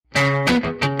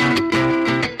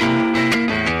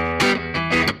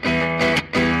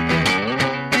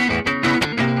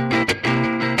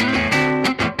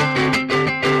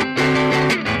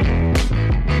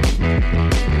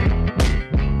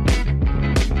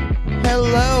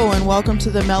Hello, and welcome to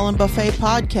the Melon Buffet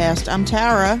podcast. I'm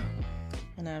Tara.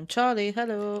 And I'm Charlie.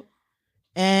 Hello.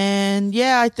 And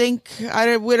yeah, I think,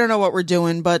 we don't know what we're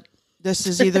doing, but this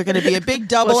is either going to be a big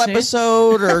double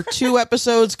episode or 2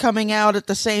 episodes coming out at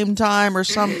the same time or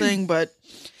something, but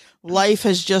life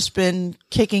has just been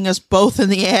kicking us both in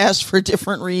the ass for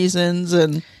different reasons.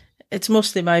 And it's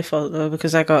mostly my fault though,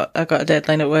 because I got a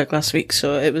deadline at work last week,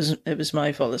 so it was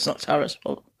my fault. It's not Tara's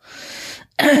fault.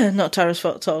 Not Tara's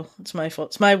fault at all. It's my fault.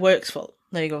 It's my work's fault.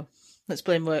 There you go. Let's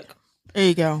blame work. There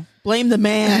you go. Blame the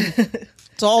man.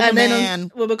 It's all the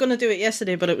man. We were going to do it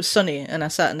yesterday, but it was sunny, and I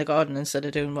sat in the garden instead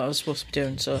of doing what I was supposed to be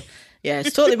doing. So, yeah,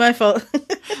 it's totally my fault.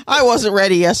 I wasn't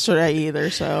ready yesterday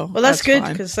either, so well, that's good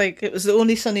because it was the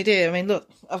only sunny day. I mean, look,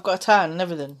 I've got a tan and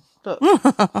everything. Look,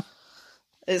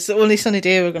 it's the only sunny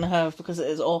day we're going to have because it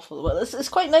is awful. Well, it's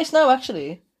quite nice now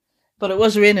actually, but it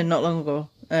was raining not long ago,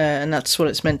 and that's what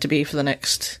it's meant to be for the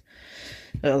next.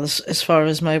 Well, as far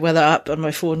as my weather app on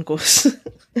my phone goes,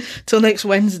 till next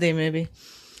Wednesday maybe.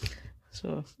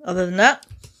 So, other than that,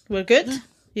 we're good.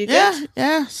 You good?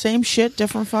 Yeah. Same shit,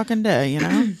 different fucking day, you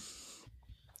know?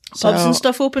 Pubs and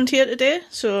stuff opened here today,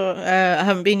 so I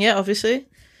haven't been yet, obviously,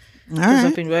 because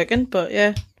I've been working. But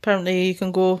yeah, apparently you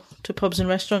can go to pubs and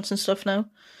restaurants and stuff now.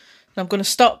 And I'm going to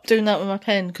stop doing that with my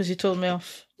pen because you told me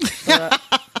off.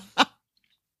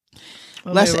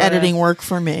 Less editing work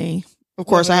for me. Of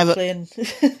course, I have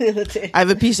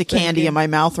a piece of candy in my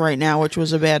mouth right now, which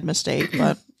was a bad mistake,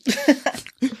 but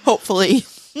hopefully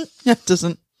it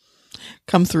doesn't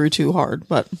come through too hard,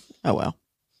 but oh well.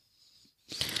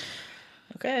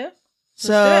 Okay.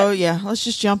 So, yeah, let's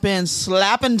just jump in.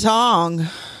 Slap and tong.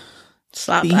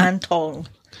 Slap and tong.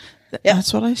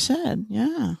 That's what I said,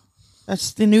 yeah.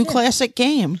 That's the new classic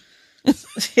game.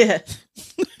 Yeah.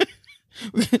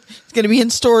 It's going to be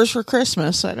in stores for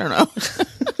Christmas. I don't know.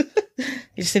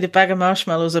 You just need a bag of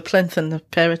marshmallows, a plinth, and a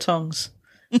pair of tongs.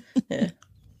 Yeah.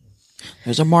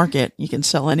 There's a market. You can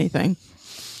sell anything.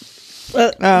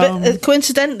 Well, but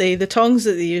coincidentally, the tongs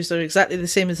that they use are exactly the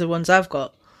same as the ones I've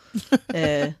got.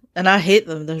 And I hate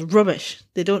them. They're rubbish.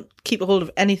 They don't keep a hold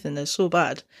of anything. They're so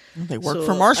bad. They work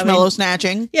for marshmallow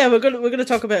snatching. Yeah, we're gonna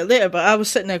talk about it later. But I was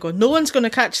sitting there going, "No one's gonna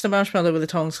catch the marshmallow with the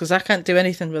tongs because I can't do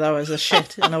anything with ours. They're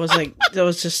shit." And I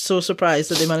was just so surprised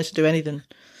that they managed to do anything.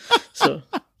 So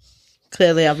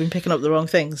clearly, I've been picking up the wrong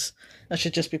things. I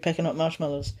should just be picking up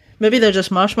marshmallows. Maybe they're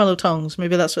just marshmallow tongs.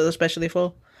 Maybe that's what they're specially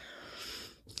for.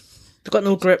 They've got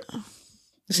no grip.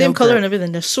 The same colour and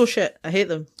everything. They're so shit. I hate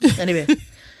them. Anyway,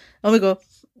 on we go.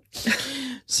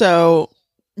 So,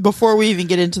 before we even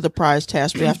get into the prize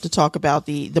test, we have to talk about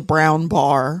the brown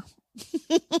bar.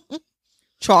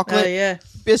 Chocolate,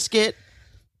 biscuit,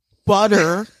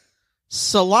 butter,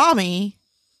 salami,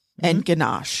 and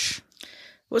ganache.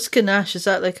 What's ganache? Is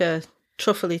that like a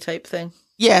truffle-y type thing?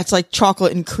 Yeah, it's like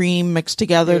chocolate and cream mixed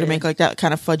together to make like that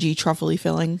kind of fudgy, truffle-y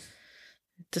filling.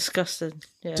 Disgusting.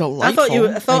 Yeah. Delightful.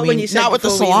 I thought when you said not with the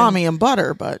salami and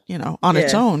butter, but on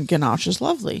its own, ganache is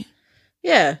lovely.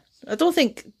 Yeah, I don't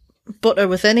think butter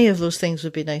with any of those things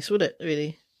would be nice, would it?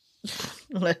 Really?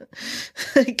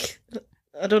 Like,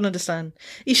 I don't understand.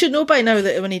 He should know by now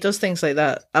that when he does things like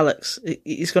that, Alex,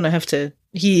 he's going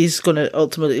to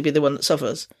ultimately be the one that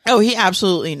suffers. Oh, he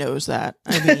absolutely knows that.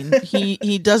 I mean,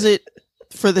 he does it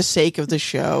for the sake of the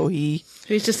show. He's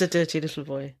just a dirty little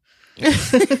boy.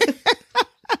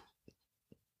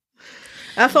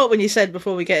 I thought when you said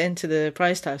before we get into the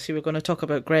prize task, you were going to talk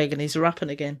about Greg and he's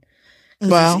rapping again.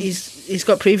 Well, he's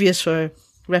got previous for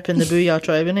repping the Booyah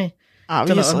tribe, isn't he?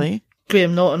 Obviously.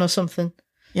 Graham Norton or something.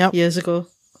 Yep. Years ago.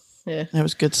 Yeah. That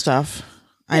was good stuff.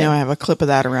 I know I have a clip of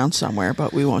that around somewhere,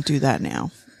 but we won't do that now.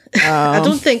 I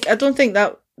don't think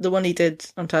that the one he did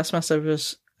on Taskmaster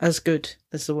was as good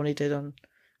as the one he did on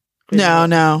Graham Norton.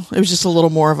 No. It was just a little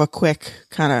more of a quick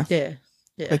kind of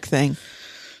quick thing.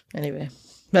 Anyway.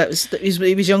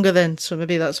 He was younger then, so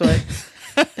maybe that's why.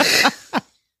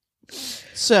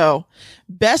 So,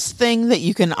 best thing that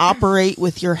you can operate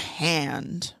with your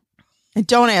hand. And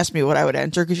don't ask me what I would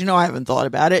enter because I haven't thought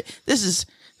about it. This is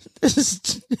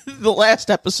the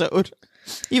last episode.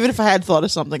 Even if I had thought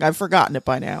of something, I've forgotten it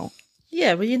by now.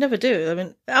 Yeah, well, you never do. I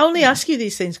mean, I only ask you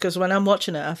these things because when I'm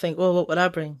watching it, I think, well, what would I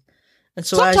bring? And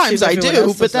so sometimes I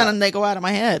do, but then they go out of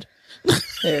my head.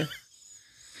 Yeah.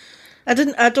 I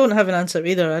don't have an answer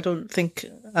either. I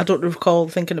don't recall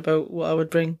thinking about what I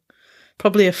would bring.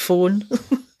 Probably a phone,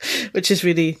 which is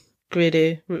really grade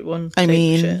A, Route 1. I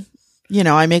mean, shit.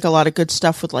 I make a lot of good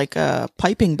stuff with like a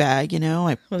piping bag,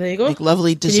 Well, there you go. Make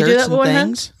lovely desserts and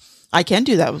things. I can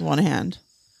do that with one hand.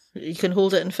 You can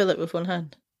hold it and fill it with one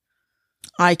hand.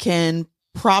 I can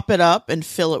prop it up and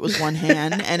fill it with one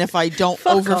hand, and if I don't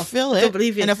overfill it, don't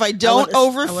believe you. and if I don't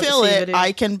overfill it,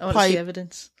 I can I want to pipe. see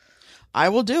evidence. I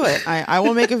will do it. I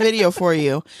will make a video for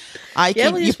you.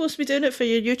 You're supposed to be doing it for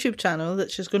your YouTube channel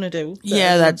that she's going to do.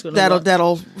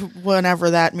 That'll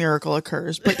whenever that miracle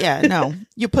occurs. But yeah, no,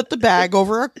 you put the bag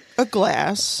over a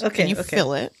glass, and you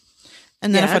fill it,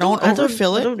 and then if I don't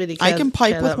overfill it, I can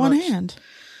pipe with one hand.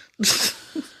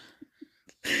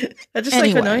 I just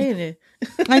like annoying you.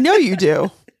 I know you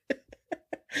do.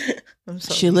 I'm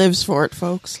sorry. She lives for it,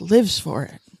 folks. Lives for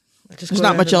it. There's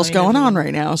not much else going on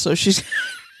right now, so she's.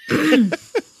 I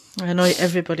annoy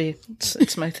everybody.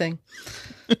 It's my thing.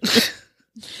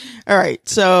 All right,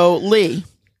 so Lee,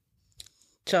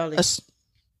 Charlie,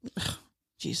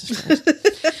 Jesus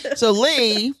Christ. So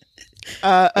Lee,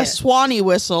 a Swanee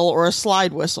whistle or a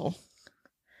slide whistle?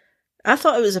 I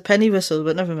thought it was a penny whistle,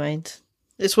 but never mind.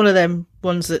 It's one of them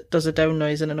ones that does a down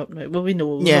noise and an up noise. Well, we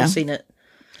know. We've all seen it.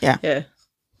 Yeah.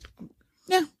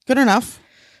 Good enough.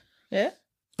 Yeah.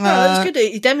 That's good.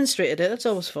 He demonstrated it. That's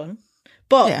always fun.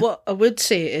 But what I would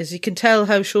say is you can tell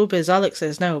how showbiz Alex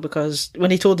is now, because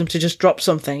when he told him to just drop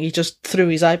something, he just threw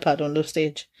his iPad on the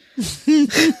stage.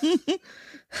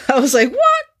 I was like,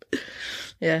 what?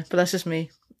 Yeah, but that's just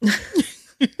me.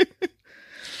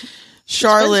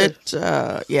 Charlotte,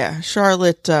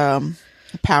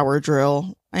 power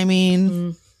drill. I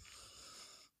mean,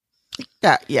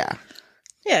 yeah.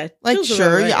 Like,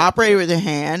 sure, you operate it with your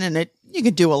hand, and you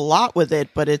can do a lot with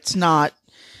it, but it's not.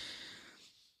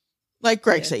 Like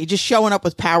Greg said, you're just showing up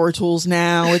with power tools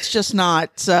now. It's just not,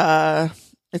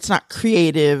 it's not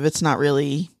creative. It's not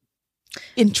really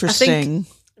interesting.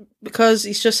 Because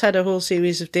he's just had a whole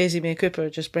series of Daisy May Cooper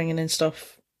just bringing in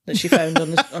stuff that she found on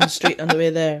the street on the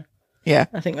way there. Yeah.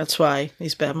 I think that's why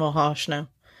he's a bit more harsh now,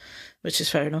 which is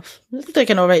fair enough. It's like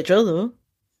an alright drill, though.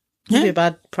 It'd be a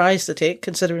bad prize to take,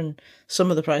 considering some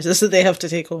of the prizes that they have to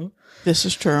take home. This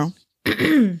is true.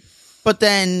 But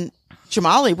then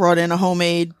Jamali brought in a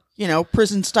homemade,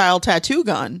 prison-style tattoo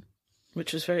gun.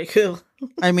 Which was very cool.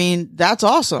 I mean, that's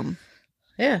awesome.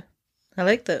 Yeah, I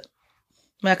liked it.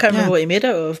 I mean, I can't remember what he made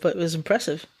out of, but it was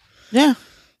impressive. Yeah.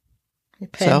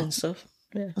 Pen and stuff.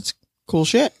 Yeah. That's cool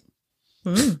shit.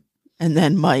 And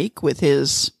then Mike with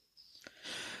his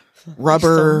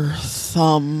rubber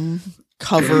thumb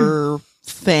cover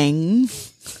thing.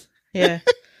 Yeah.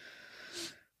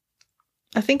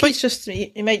 I think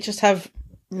he might just have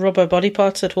rubber body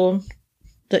parts at home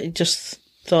that he just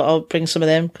thought, I'll bring some of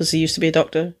them because he used to be a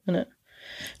doctor, innit?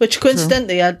 Which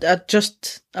coincidentally, I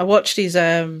watched his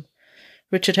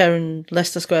Richard Herron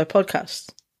Leicester Square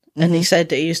podcast, and he said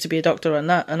that he used to be a doctor on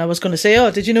that, and I was going to say,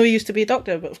 oh, did you know he used to be a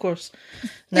doctor? But of course,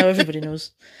 now everybody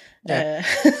knows.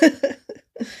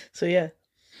 So yeah.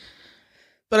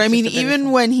 But I mean,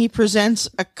 even when he presents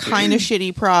a kind of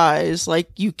shitty prize,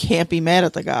 like, you can't be mad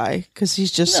at the guy because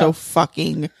he's just so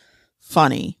fucking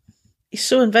funny. He's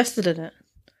so invested in it.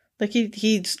 Like,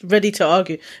 he's ready to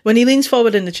argue. When he leans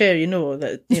forward in the chair, you know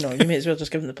that, you may as well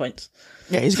just give him the points.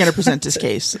 Yeah, he's going to present his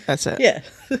case. That's it. Yeah,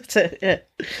 that's it, yeah.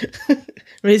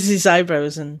 Raises his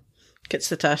eyebrows and gets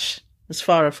the tash as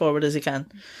far forward as he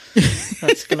can.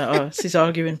 That's it's his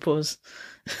arguing pose.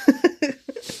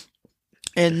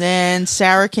 And then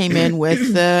Sarah came in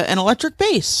with an electric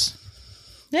bass.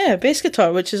 Yeah, bass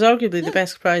guitar, which is arguably the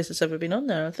best prize that's ever been on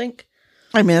there, I think.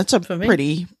 I mean, that's a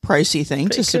pretty pricey thing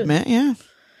to submit, yeah.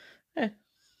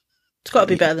 It's got to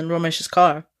be better than Romesh's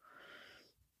car.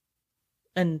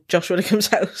 And Josh Widdicombe's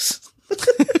house.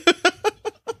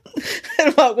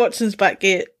 And Mark Watson's back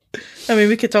gate. I mean,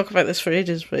 we could talk about this for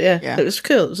ages, but yeah. It was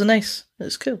cool. It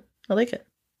was cool. I like it.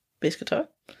 Bass guitar.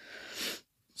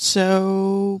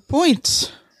 So,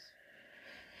 points.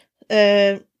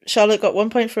 Charlotte got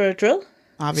 1 point for a drill.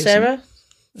 Obviously. Sarah,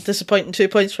 disappointing 2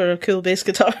 points for a cool bass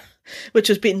guitar, which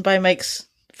was beaten by Mike's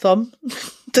thumb,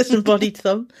 disembodied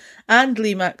thumb, and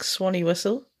Lee Mack's Swanee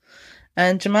whistle.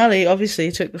 And Jamali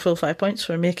obviously took the full 5 points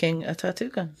for making a tattoo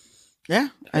gun. Yeah,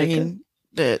 I mean,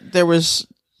 it was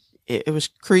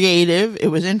creative. It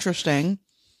was interesting.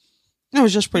 It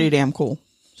was just pretty damn cool.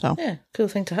 So yeah, cool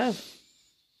thing to have.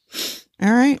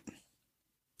 All right.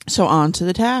 So on to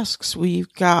the tasks.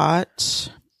 We've got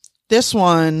this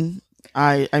one.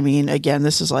 I mean, again,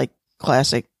 this is like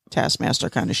classic Taskmaster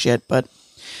kind of shit, but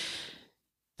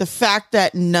the fact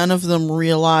that none of them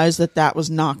realized that was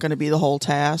not going to be the whole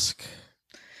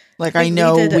like, I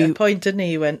know he did at a point, didn't he?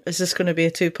 He went, is this going to be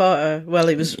a two-parter? Well,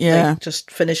 he was just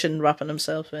finishing wrapping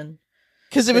himself in.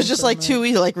 Because it was just like too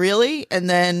easy, like, really? And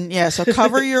then, so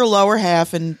cover your lower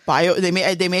half in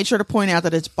they made sure to point out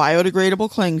that it's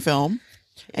biodegradable cling film.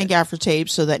 and gaffer tape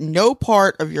so that no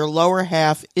part of your lower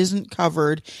half isn't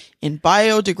covered in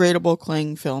biodegradable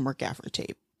cling film or gaffer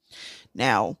tape.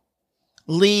 Now,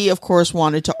 Lee, of course,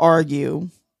 wanted to argue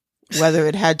whether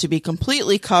it had to be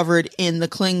completely covered in the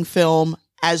cling film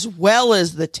as well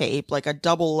as the tape, like a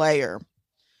double layer.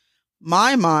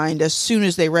 My mind, as soon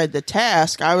as they read the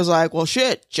task, I was like, well,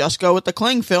 shit, just go with the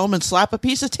cling film and slap a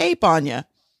piece of tape on you.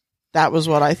 That was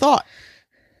what I thought.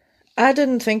 I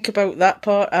didn't think about that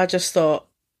part. I just thought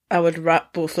I would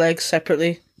wrap both legs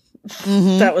separately.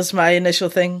 Mm-hmm. That was my initial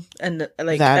thing. And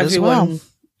like that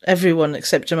everyone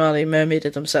except Jamali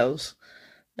mermaided themselves.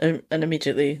 And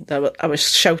immediately I was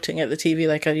shouting at the TV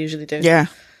like I usually do. Yeah.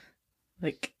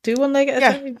 Like, do one leg at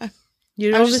a time.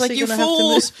 You're I was just like, you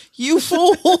fools! You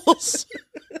fools!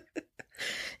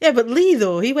 Yeah, but Lee,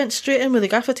 though, he went straight in with the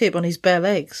gaffer tape on his bare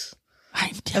legs.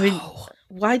 I mean,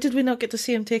 why did we not get to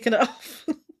see him taking it off?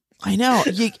 I know.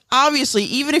 Obviously,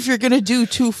 even if you're going to do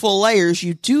 2 full layers,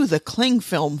 you do the cling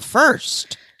film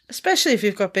first. Especially if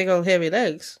you've got big old hairy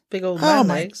legs. Big old man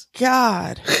legs. Oh, my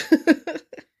God.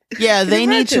 Yeah, they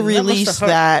need to release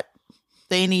that.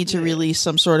 They need to release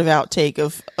some sort of outtake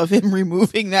of him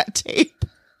removing that tape.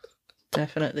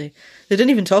 Definitely. They didn't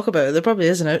even talk about it. There probably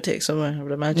is an outtake somewhere, I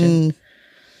would imagine.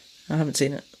 I haven't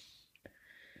seen it.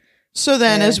 So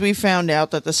then, as we found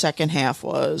out that the second half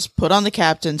was put on the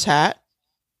captain's hat.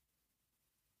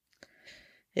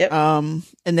 Yep. And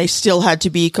they still had to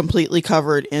be completely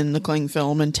covered in the cling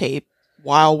film and tape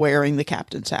while wearing the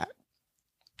captain's hat.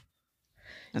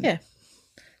 Yeah.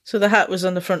 So the hat was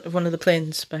on the front of one of the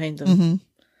planes behind them. Mm-hmm.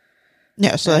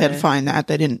 Yeah, so they had to find that.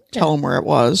 They didn't tell them where it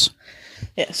was.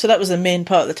 Yeah, so that was the main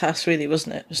part of the task, really,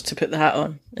 wasn't it? Was to put the hat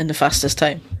on in the fastest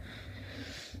time.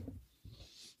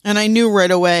 And I knew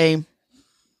right away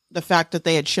the fact that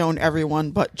they had shown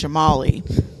everyone but Jamali.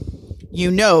 You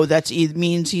know that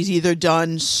means he's either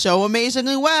done so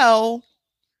amazingly well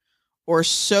or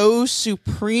so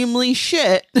supremely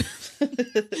shit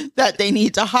that they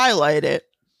need to highlight it.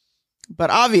 But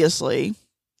obviously,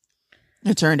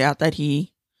 it turned out that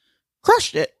he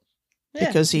crushed it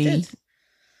because he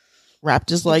wrapped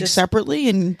his legs separately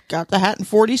and got the hat in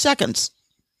 40 seconds.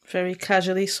 Very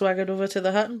casually swaggered over to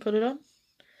the hat and put it on.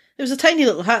 It was a tiny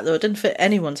little hat, though. It didn't fit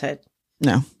anyone's head.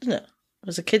 No. Didn't it? It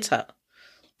was a kid's hat.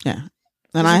 Yeah.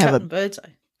 And I have Birdseye.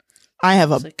 I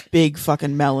have a big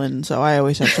fucking melon, so I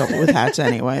always have trouble with hats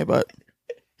anyway, but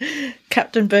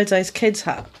Captain Birdseye's kid's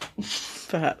hat.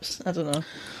 Perhaps. I don't know.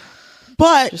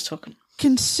 But just talking.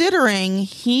 Considering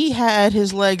he had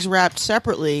his legs wrapped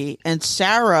separately and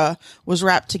Sarah was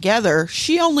wrapped together,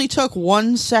 she only took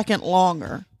 1 second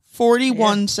longer.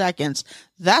 41 seconds.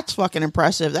 That's fucking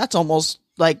impressive. That's almost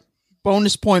like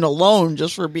bonus point alone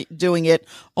just for doing it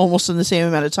almost in the same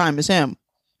amount of time as him.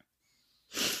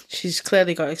 She's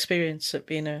clearly got experience at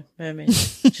being a mermaid.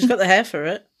 She's got the hair for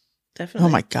it. Definitely.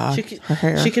 Oh my God. Her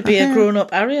hair. She could be a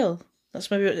grown-up Ariel.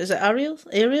 That's maybe, is it Ariel?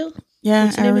 Ariel? Yeah,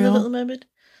 What's the name of the Little Mermaid?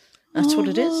 That's what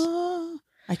it is.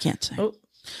 I can't say. Oh.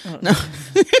 No.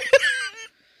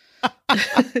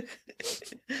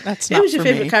 That's not. Who was your for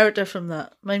favourite me. character from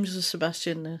that? Mine was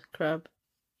Sebastian the crab.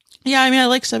 Yeah, I mean, I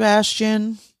like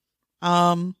Sebastian.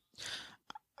 I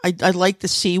like the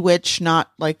sea witch,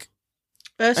 not like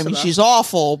Ursula. I mean, she's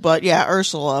awful, but yeah,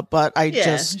 Ursula. But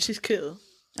she's cool.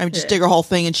 I just dig her whole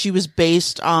thing, and she was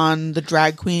based on the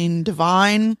drag queen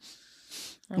Divine,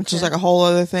 which is like a whole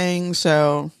other thing.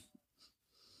 So,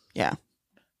 yeah.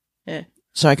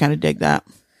 So I kind of dig that.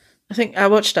 I think I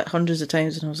watched that hundreds of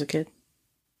times when I was a kid.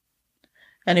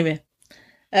 Anyway,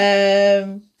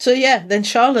 so yeah, then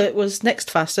Charlotte was next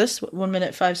fastest, 1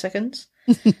 minute 5 seconds.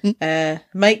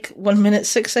 Mike 1 minute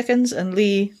 6 seconds, and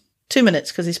Lee 2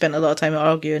 minutes because he spent a lot of time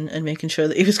arguing and making sure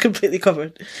that he was completely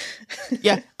covered.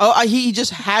 Yeah. Oh, he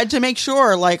just had to make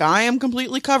sure, like, I am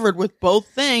completely covered with both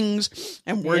things,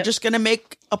 and we're just going to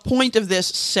make a point of this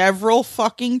several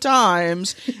fucking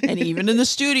times. And even in the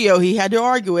studio, he had to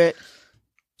argue it.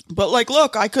 But, like,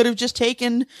 look, I could have just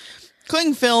taken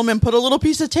cling film and put a little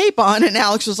piece of tape on, and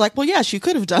Alex was like, well, yes, you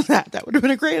could have done that. That would have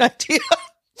been a great idea.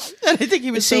 And I think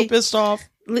he was so pissed off.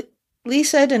 Lee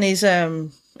said in his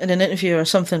in an interview or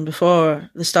something before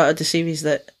the start of the series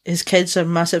that his kids are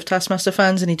massive Taskmaster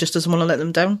fans and he just doesn't want to let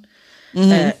them down.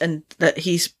 And that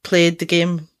he's played the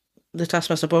game, the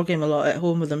Taskmaster board game, a lot at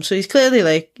home with them. So he's clearly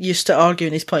like used to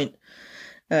arguing his point.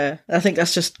 I think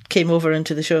that's just came over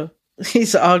into the show.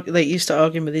 He's used to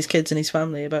arguing with his kids and his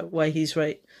family about why he's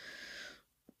right.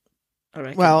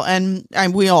 Well,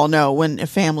 and we all know when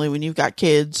you've got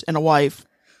kids and a wife,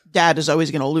 dad is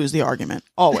always going to lose the argument.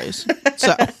 Always.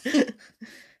 So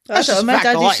my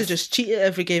dad used to just cheat at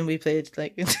every game we played.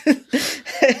 Like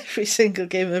every single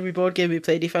game, every board game we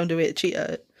played, he found a way to cheat at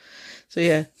it. So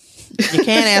yeah. You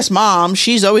can't ask Mom.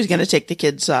 She's always going to take the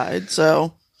kid's side.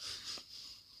 So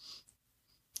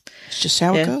it's just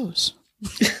how it goes.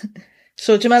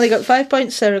 So Jamali got 5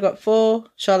 points, Sarah got 4,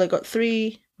 Charlotte got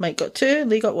 3, Mike got 2, and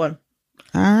Lee got 1.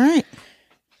 All right.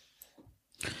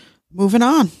 Moving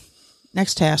on.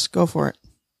 Next task. Go for it.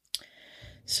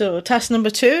 So task number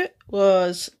 2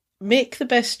 was make the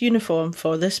best uniform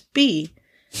for this bee.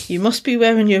 You must be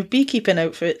wearing your beekeeping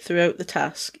outfit throughout the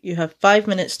task. You have 5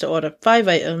 minutes to order 5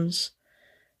 items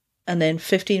and then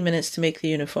 15 minutes to make the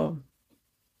uniform.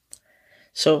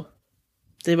 So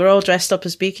they were all dressed up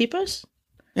as beekeepers.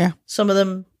 Yeah. Some of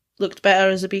them looked better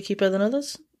as a beekeeper than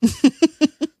others.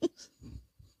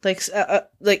 Like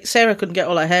Sarah couldn't get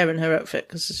all her hair in her outfit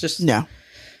because it's just... No.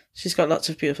 She's got lots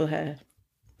of beautiful hair.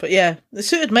 But yeah, it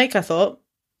suited Mike, I thought.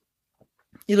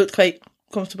 He looked quite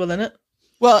comfortable in it.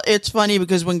 Well, it's funny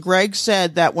because when Greg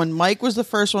said that when Mike was the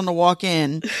first one to walk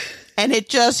in, and he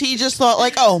just thought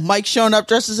like, oh, Mike's showing up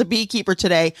dressed as a beekeeper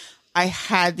today. I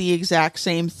had the exact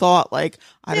same thought. Like,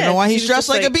 I don't know why he's dressed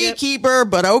like a beekeeper,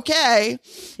 but okay.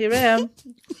 Here I am.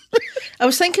 I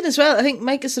was thinking as well, I think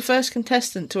Mike is the first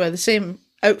contestant to wear the same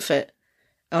outfit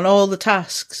on all the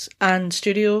tasks and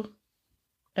studio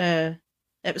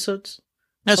episodes.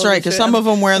 That's right, because some of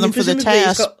them wear them for the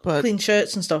task. But clean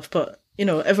shirts and stuff, but you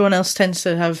know, everyone else tends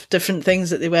to have different things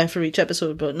that they wear for each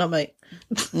episode, but not Mike.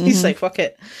 Mm-hmm. He's like, fuck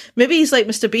it. Maybe he's like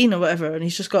Mr. Bean or whatever, and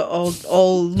he's just got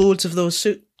all loads of those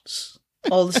suits,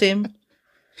 all the same.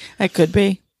 That could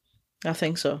be. I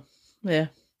think so. Yeah.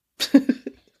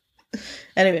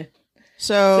 Anyway.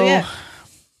 So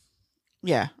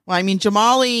yeah. Well, I mean,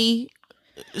 Jamali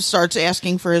starts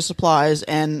asking for his supplies,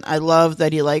 and I love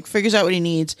that he like figures out what he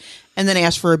needs and then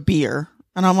asks for a beer.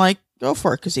 And I'm like, go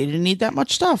for it, because he didn't need that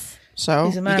much stuff. So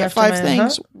you get 5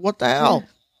 things. What the hell?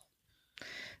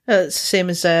 Yeah. It's the same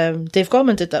as Dave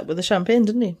Gorman did that with the champagne,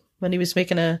 didn't he? When he was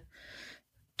making a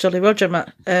Jolly Roger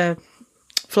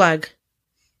flag.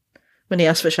 When he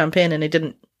asked for champagne and he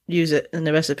didn't use it in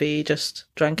the recipe, he just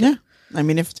drank it. Yeah. I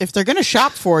mean, if they're going to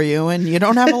shop for you and you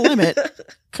don't have a limit,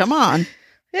 come on.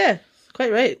 Yeah,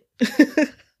 quite right.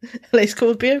 Nice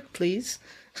cold beer, please.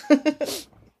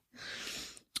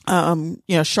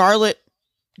 Charlotte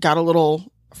got a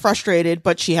little frustrated,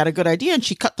 but she had a good idea and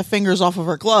she cut the fingers off of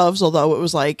her gloves, although it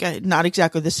was like not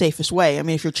exactly the safest way. I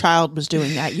mean, if your child was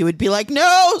doing that, you would be like,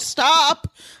 no, stop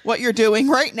what you're doing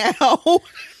right now.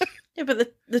 Yeah,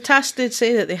 but the task did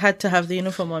say that they had to have the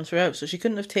uniform on throughout, so she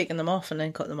couldn't have taken them off and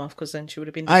then cut them off, because then she would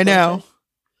have been disappointed. I know.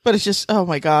 But it's just, oh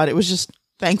my God, it was just,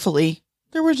 thankfully,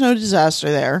 there was no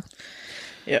disaster there.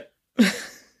 Yep.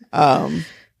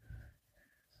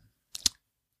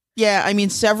 Yeah, I mean,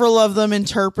 several of them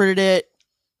interpreted it.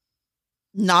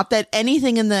 Not that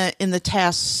anything in the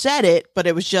task said it, but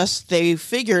it was just they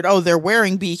figured, oh, they're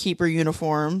wearing beekeeper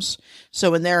uniforms.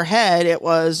 So in their head, it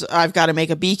was, I've got to make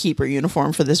a beekeeper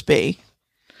uniform for this bee.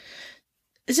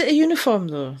 Is it a uniform,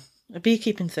 though? A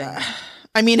beekeeping thing?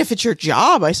 I mean, if it's your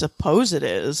job, I suppose it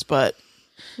is, but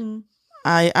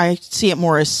I see it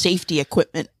more as safety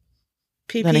equipment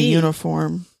PPE. Than a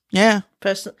uniform. Yeah.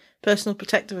 Personal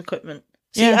protective equipment.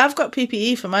 See, I've got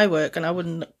PPE for my work, and I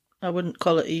wouldn't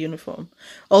call it a uniform.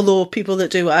 Although people that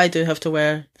do what I do have to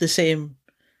wear the same.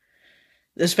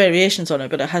 There's variations on it,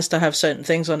 but it has to have certain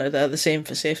things on it that are the same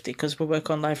for safety, because we work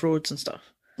on live roads and stuff.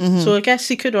 Mm-hmm. So I guess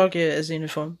you could argue it as a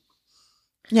uniform.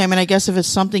 Yeah, I mean, I guess if it's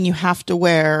something you have to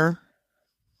wear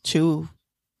to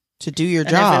do your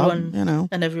job,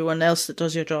 and everyone else that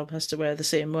does your job has to wear the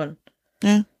same one.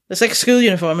 Yeah, it's like a school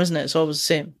uniform, isn't it? It's always the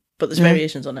same, but there's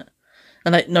variations on it,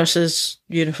 and like nurses'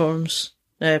 uniforms,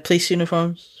 police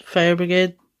uniforms, fire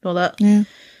brigade, all that. Yeah,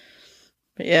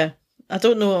 but yeah, I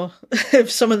don't know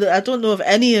if I don't know if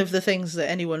any of the things that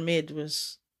anyone made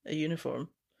was a uniform.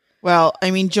 Well,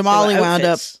 I mean, Jamali wound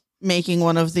up making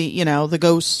one of the, the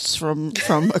ghosts from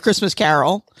A Christmas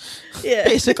Carol,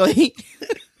 basically.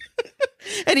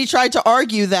 And he tried to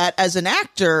argue that as an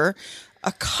actor,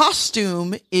 a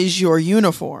costume is your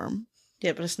uniform.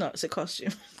 Yeah, but it's not. It's a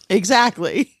costume.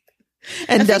 Exactly.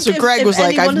 And that's what Greg was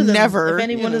like, I've never... If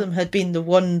any one of them had been the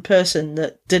one person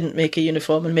that didn't make a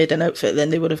uniform and made an outfit,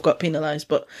 then they would have got penalised.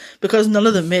 But because none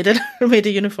of them made a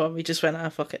uniform, he just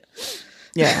went, fuck it.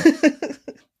 Yeah.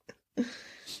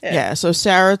 Yeah, so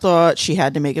Sarah thought she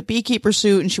had to make a beekeeper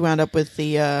suit, and she wound up with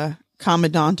the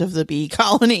commandant of the bee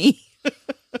colony.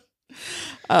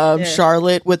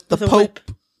 Charlotte with the Pope.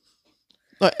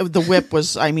 The whip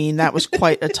was, that was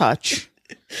quite a touch.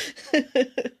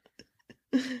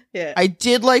 Yeah. I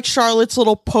did like Charlotte's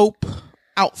little Pope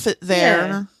outfit there.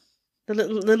 Yeah. The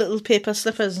little paper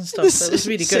slippers and stuff. That was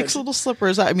really good. 6 little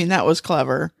slippers. I mean, that was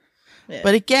clever. Yeah.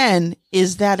 But again,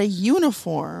 is that a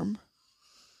uniform?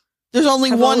 There's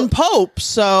only one pope,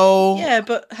 so... Yeah,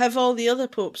 but have all the other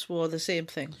popes wore the same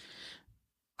thing?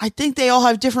 I think they all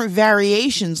have different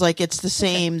variations. Like, it's the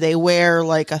same. They wear,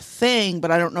 like, a thing,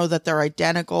 but I don't know that they're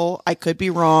identical. I could be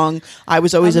wrong. I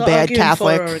was always a bad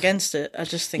Catholic. For or against it. I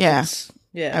just think it's...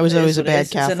 Yeah, I was always a bad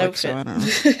Catholic, so I don't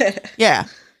know. Yeah.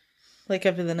 Like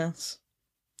everything else.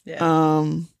 Yeah.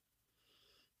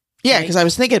 Yeah, because I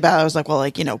was thinking about it. I was like, well,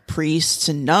 like, you know, priests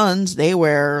and nuns, they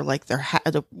wear, like,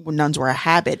 the nuns wear a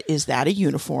habit. Is that a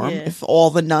uniform? Yeah. If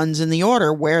all the nuns in the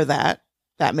order wear that,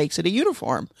 that makes it a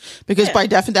uniform. Because by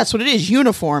definition, that's what it is.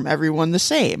 Uniform, everyone the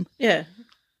same. Yeah.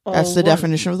 That's the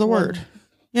definition of the word.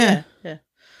 Yeah. Yeah.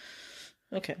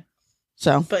 Okay.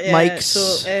 So, but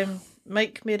yeah,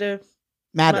 Mike made a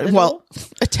matador? Well,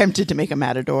 attempted to make a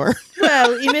matador.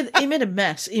 Well, he made a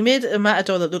mess. He made a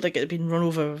matador that looked like it had been run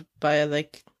over by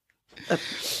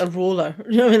a roller,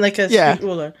 you know what I mean, like a street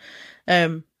roller.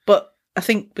 But I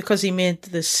think because he made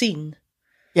the scene,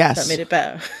 that made it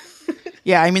better.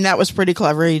 Yeah, I mean, that was pretty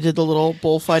clever. He did the little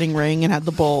bullfighting ring and had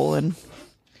the bull, and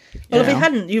if he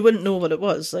hadn't, you wouldn't know what it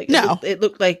was. Like, no, it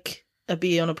looked like a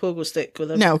bee on a pogo stick with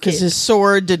a because his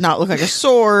sword did not look like a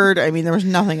sword. I mean, there was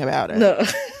nothing about it. No,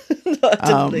 no, I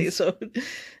didn't think so.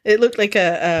 It looked like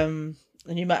a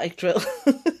pneumatic drill.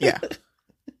 Yeah.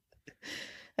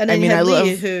 And then you had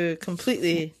Lee, who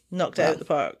completely knocked it out of the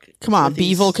park. Come on,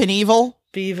 Beevel Knievel.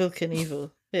 Beevel Knievel.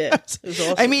 Yeah, it was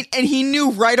awesome. I mean, and he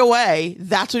knew right away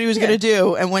that's what he was going to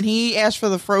do. And when he asked for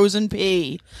the frozen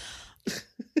pea,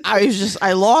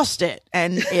 I lost it.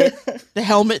 And the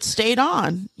helmet stayed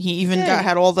on. He even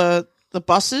had all the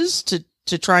buses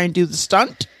to try and do the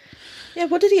stunt. Yeah,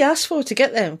 what did he ask for to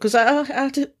get them? Because I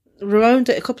had to rewound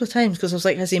it a couple of times because I was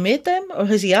like, has he made them or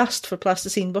has he asked for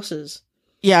plasticine buses?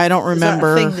 Yeah, I don't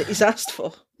remember. Is that a thing that he's asked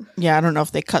for? Yeah, I don't know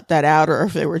if they cut that out or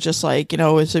if they were just like, you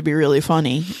know, this would be really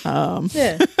funny.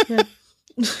 Yeah.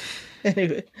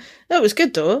 Anyway, that was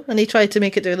good though, and he tried to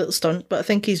make it do a little stunt, but I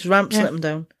think his ramps let him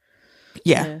down.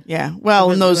 Yeah. Well,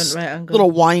 and those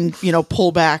little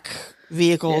pullback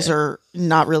vehicles are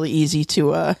not really easy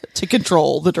to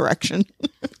control the direction.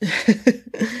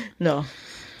 No,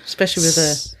 especially with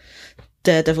a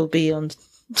daredevil bee on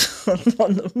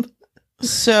them.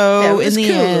 So in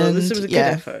the end, this was a good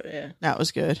effort. Yeah, that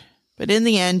was good. But in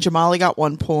the end, Jamali got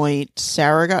 1 point,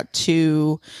 Sarah got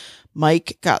 2,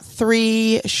 Mike got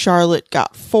 3, Charlotte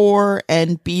got 4,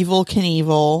 and Beevel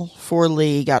Knievel for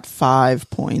Lee got 5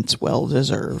 points. Well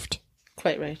deserved.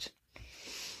 Quite right.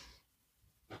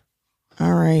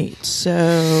 All right,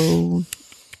 so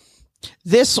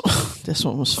this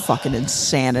one was fucking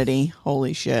insanity.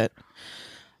 Holy shit.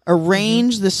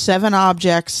 Arrange the 7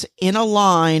 objects in a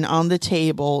line on the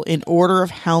table in order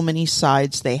of how many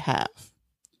sides they have.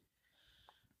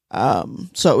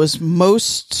 So it was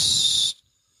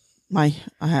I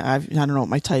don't know what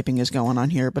my typing is going on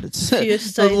here, but it's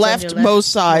the left,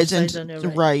 most sides,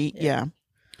 and right. Yeah.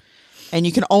 And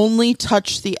you can only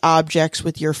touch the objects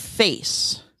with your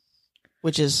face,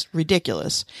 which is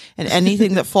ridiculous. And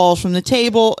anything that falls from the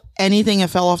table, anything that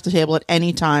fell off the table at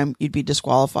any time, you'd be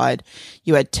disqualified.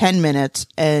 You had 10 minutes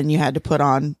and you had to put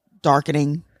on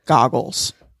darkening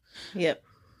goggles. Yep.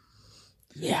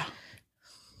 Yeah.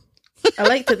 I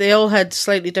like that they all had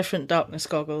slightly different darkness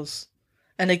goggles.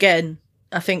 And again,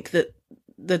 I think that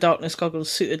the darkness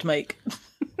goggles suited Mike.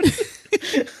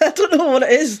 I don't know what it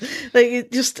is. Like,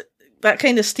 it just that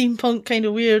kind of steampunk, kind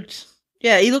of weird.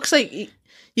 Yeah, he looks like...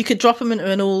 You could drop him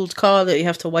into an old car that you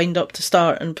have to wind up to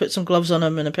start and put some gloves on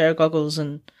him and a pair of goggles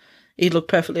and he'd look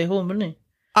perfectly at home, wouldn't he?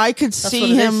 I could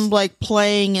see him like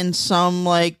playing in some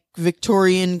like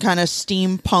Victorian kind of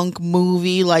steampunk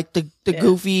movie, like the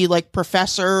goofy like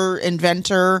professor,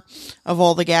 inventor of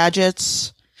all the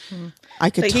gadgets. I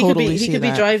could like totally see that. He could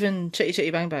be driving Chitty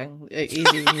Chitty Bang Bang easy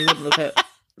and you wouldn't look at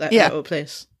that out of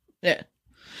place. Yeah.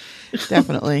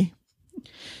 Definitely.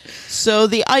 So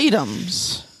the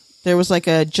items... There was like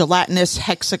a gelatinous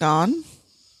hexagon.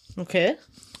 Okay. It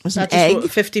was an egg.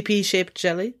 50p shaped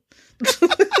jelly.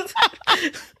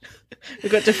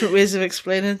 We've got different ways of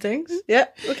explaining things. Yeah,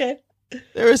 okay.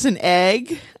 There was an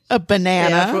egg, a banana.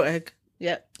 Yeah, I brought egg.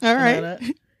 Yeah. All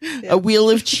right. Yeah. A wheel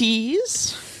of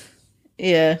cheese.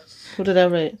 Yeah. What did I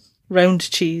write? Round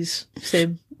cheese.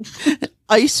 Same.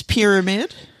 Ice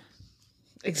pyramid.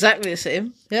 Exactly the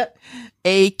same. Yeah.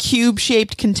 A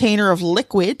cube-shaped container of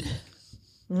liquid.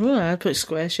 Oh, I'd put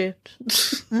square shaped.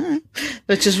 Right.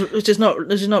 which is not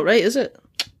right, is it?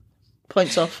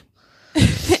 Points off.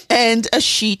 And a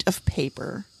sheet of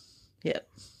paper. Yeah.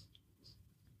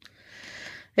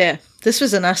 Yeah, this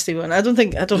was a nasty one. I don't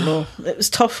know. It was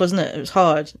tough, wasn't it? It was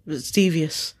hard. It was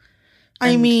devious.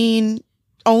 I mean,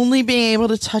 only being able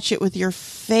to touch it with your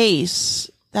face,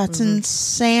 that's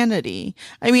insanity.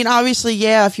 I mean, obviously,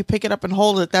 yeah, if you pick it up and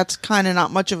hold it, that's kind of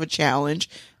not much of a challenge.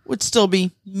 Would still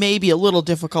be maybe a little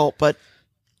difficult, but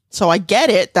so I get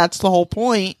it. That's the whole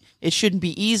point. It shouldn't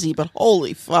be easy, but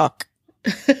holy fuck.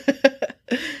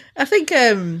 I think,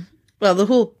 the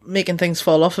whole making things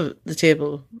fall off of the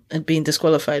table and being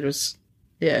disqualified was,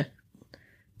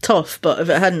 tough. But if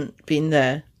it hadn't been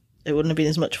there, it wouldn't have been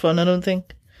as much fun, I don't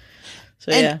think.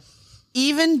 So, and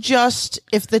even just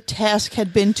if the task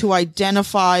had been to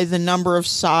identify the number of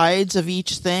sides of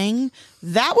each thing,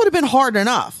 that would have been hard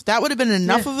enough. That would have been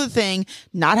enough of a thing,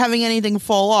 not having anything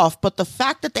fall off. But the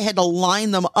fact that they had to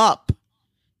line them up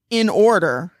in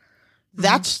order,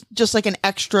 that's just like an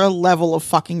extra level of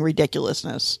fucking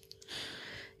ridiculousness.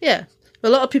 Yeah. A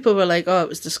lot of people were like, oh, it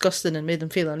was disgusting and made them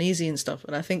feel uneasy and stuff.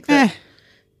 And I think that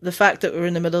the fact that we're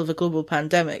in the middle of a global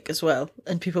pandemic as well,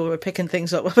 and people were picking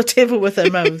things up off a table with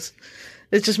their mouths,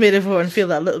 it just made everyone feel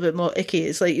that little bit more icky.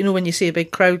 It's like, when you see a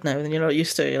big crowd now and you're not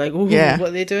used to it, you're like, ooh, what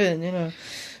are they doing,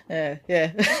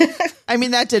 Yeah. I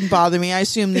mean, that didn't bother me. I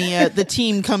assume the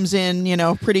team comes in,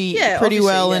 pretty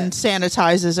well and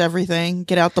sanitizes everything,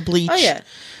 get out the bleach. Oh, yeah.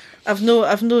 I've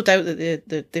no doubt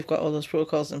that they've got all those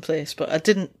protocols in place, but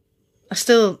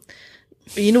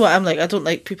you know what I'm like? I don't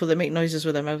like people that make noises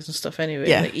with their mouths and stuff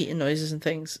anyway, like eating noises and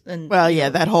things. And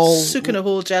that whole sucking a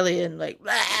whole jelly in, like,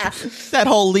 blah. That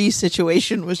whole Lee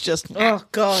situation was just oh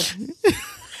god.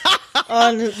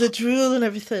 On the drool and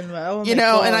everything, oh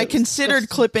and I considered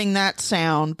clipping that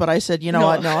sound, but I said,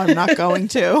 what? No, I'm not going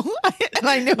to. And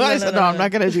I knew I'm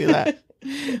not going to do that.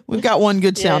 We've got one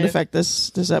good sound effect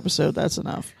this episode. That's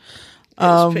enough. It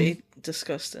was pretty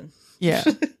disgusting. Yeah.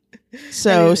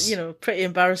 So, pretty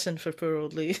embarrassing for poor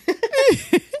old Lee.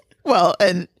 Well,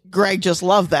 and Greg just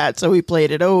loved that, so he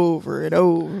played it over and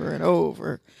over and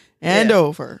over and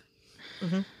over.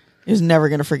 Mm-hmm. He was never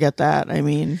going to forget that. I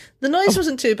mean, the noise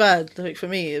wasn't too bad. Like for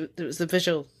me, it was the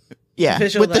visual. Yeah,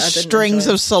 with the strings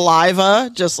of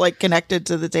saliva just like connected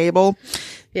to the table.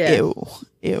 Yeah.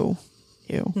 Ew.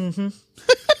 Mm-hmm.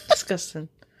 Disgusting.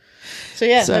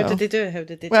 So how did they do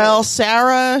it? Well,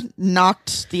 Sarah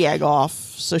knocked the egg off,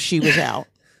 so she was out.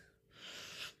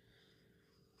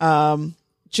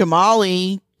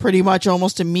 Jamali pretty much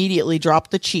almost immediately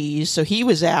dropped the cheese, so he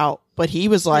was out, but he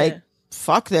was like,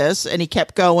 fuck this, and he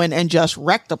kept going and just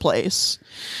wrecked the place.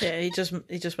 Yeah, he just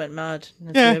went mad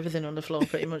and threw everything on the floor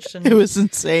pretty much, didn't he? It was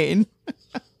insane.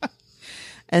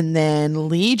 And then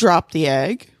Lee dropped the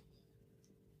egg.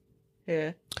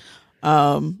 Yeah.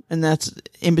 And that's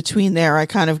in between there. I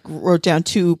kind of wrote down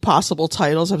two possible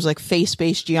titles. I was like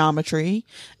face-based geometry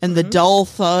and the dull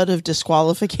thud of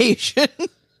disqualification.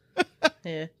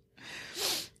 Yeah.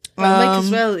 Well, Mike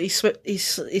as well. He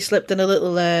slipped in a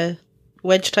little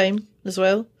wedge time as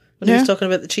well when he was talking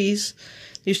about the cheese.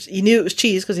 He knew it was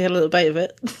cheese because he had a little bite of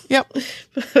it. Yep.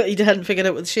 But he hadn't figured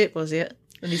out what the shape was yet.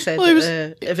 And he said,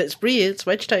 if it's brie, it's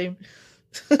wedge time.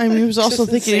 I mean, he was also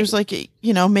thinking, he was like,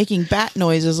 making bat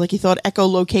noises. Like he thought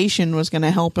echolocation was going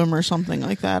to help him or something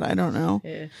like that. I don't know.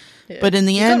 Yeah. But in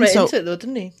the end, got right into it though,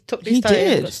 didn't he? Took these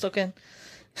tires and got stuck in.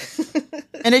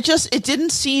 And it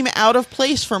didn't seem out of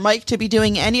place for Mike to be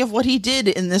doing any of what he did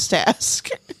in this task.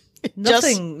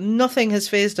 Nothing has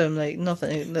fazed him. Like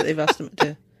nothing that they've asked him to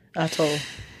do at all.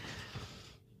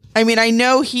 I mean, I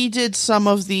know he did some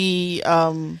of the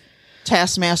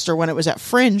Taskmaster when it was at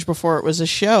Fringe before it was a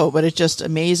show, but it just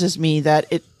amazes me that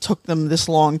it took them this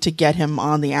long to get him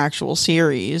on the actual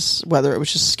series, whether it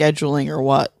was just scheduling or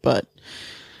what. But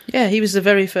yeah, he was the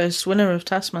very first winner of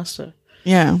Taskmaster.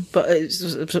 Yeah, but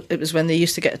it was when they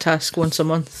used to get a task once a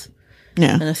month.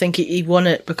 Yeah, and I think he won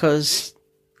it because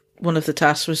one of the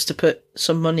tasks was to put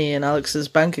some money in Alex's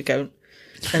bank account,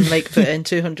 and Mike put in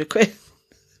 200 quid.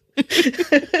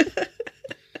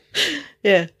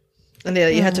 Yeah. And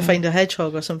you had to find a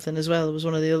hedgehog or something as well. It was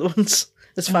one of the other ones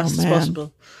as fast as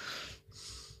possible.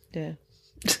 Yeah.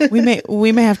 we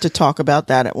may have to talk about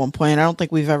that at one point. I don't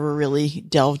think we've ever really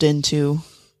delved into.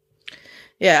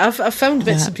 Yeah, I've found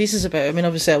bits and pieces about it. I mean,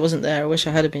 obviously I wasn't there. I wish I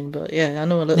had been, but yeah, I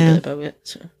know a little bit about it.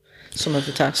 So, some of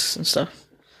the tasks and stuff.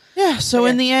 Yeah. So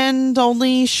in the end,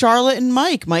 only Charlotte and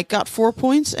Mike. Mike got 4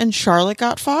 points and Charlotte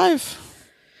got 5.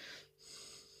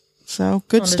 So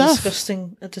good stuff.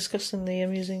 A disgustingly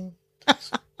amusing.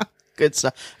 Good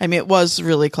stuff. I mean, it was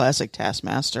really classic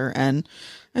Taskmaster, and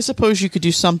I suppose you could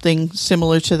do something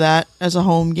similar to that as a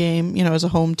home game, as a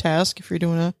home task if you're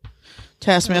doing a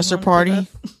Taskmaster party.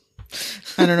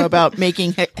 I don't know about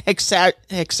making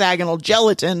hexagonal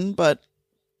gelatin, but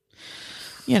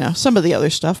some of the other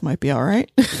stuff might be all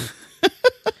right.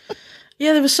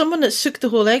 Yeah, there was someone that sucked the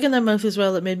whole egg in their mouth as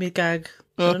well that made me gag.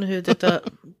 I don't know who did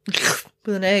that.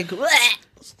 With an egg.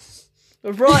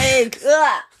 A raw egg.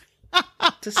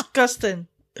 Disgusting.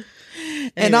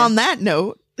 Anyway. And on that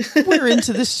note, we're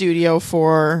into the studio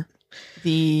for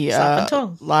the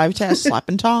live test. Slap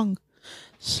and Tong.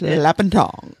 Slap and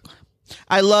Tong.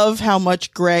 I love how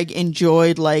much Greg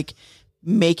enjoyed, like,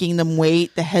 making them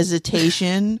wait, the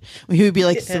hesitation. He would be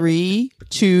like 3,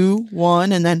 2,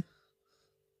 1, and then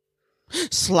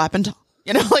slap and Tong.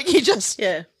 Like he just...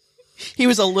 Yeah. He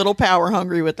was a little power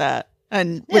hungry with that.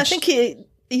 And I think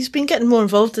he's been getting more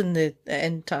involved in the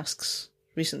end tasks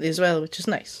recently as well, which is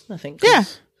nice, I think. Yeah.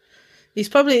 He's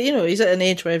probably, he's at an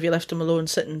age where if you left him alone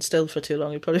sitting still for too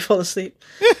long, he'd probably fall asleep.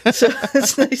 So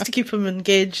it's nice to keep him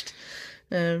engaged.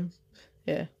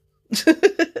 Yeah.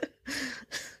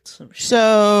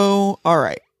 So, all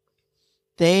right.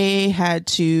 They had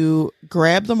to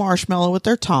grab the marshmallow with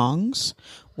their tongs.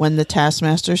 When the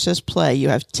taskmaster says play, you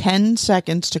have 10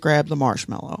 seconds to grab the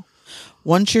marshmallow.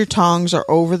 Once your tongs are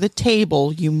over the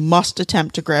table, you must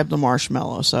attempt to grab the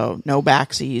marshmallow. So no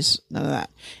backsies, none of that.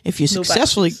 If you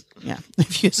successfully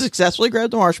grab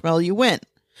the marshmallow, you win.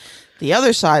 The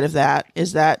other side of that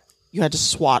is that you had to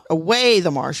swat away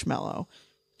the marshmallow.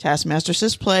 Taskmaster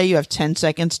says play, you have 10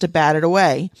 seconds to bat it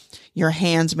away. Your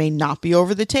hands may not be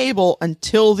over the table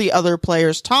until the other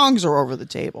player's tongs are over the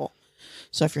table.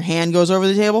 So if your hand goes over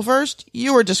the table first,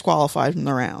 you are disqualified from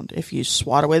the round. If you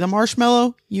swat away the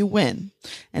marshmallow, you win.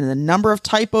 And the number of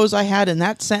typos I had in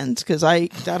that sentence,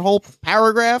 that whole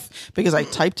paragraph, because I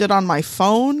typed it on my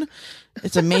phone,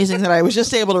 it's amazing that I was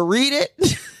just able to read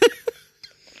it.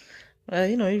 Well,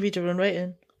 you read your own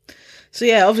writing. So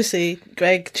yeah, obviously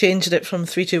Greg changed it from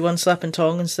 3, 2, 1 slap and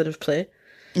tong instead of play.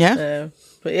 Yeah.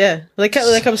 But yeah, like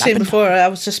I was saying before, I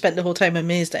was just spent the whole time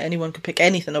amazed that anyone could pick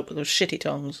anything up with those shitty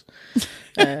tongs.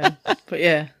 But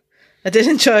yeah, I did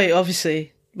enjoy,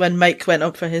 obviously, when Mike went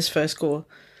up for his first go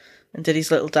and did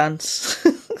his little dance.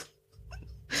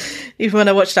 Even when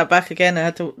I watched that back again, I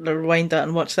had to rewind that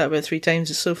and watch that about 3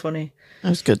 times. It's so funny. That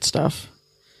was good stuff.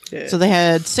 Yeah. So they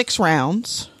had 6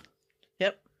 rounds.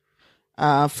 Yep.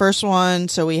 First one,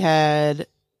 so we had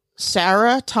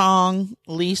Sarah, Tong,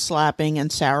 Lee slapping,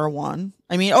 and Sarah won.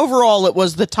 I mean, overall, it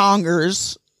was the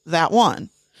Tongers that won.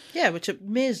 Yeah, which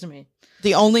amazed me.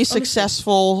 The only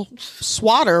successful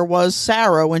swatter was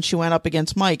Sarah when she went up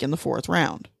against Mike in the 4th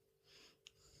round.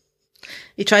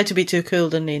 He tried to be too cool,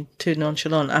 didn't he? Too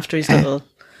nonchalant after his I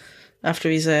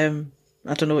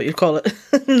don't know what you call it,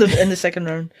 in the 2nd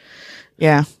round.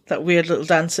 Yeah. That weird little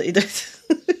dance that he did.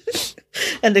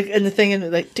 and the thing in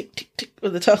it, like, tick, tick, tick,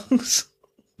 with the tongs.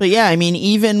 But yeah, I mean,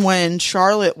 even when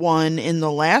Charlotte won in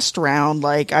the last round,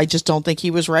 like, I just don't think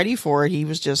he was ready for it. He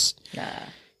was just,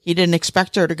 he didn't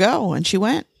expect her to go, and she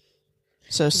went.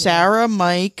 So Sarah,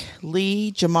 Mike,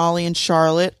 Lee, Jamali, and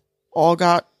Charlotte all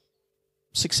got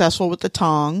successful with the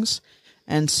tongs,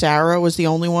 and Sarah was the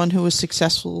only one who was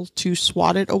successful to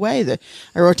swat it away.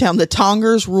 I wrote down the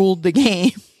Tongers ruled the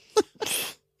game.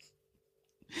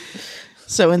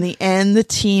 So in the end, the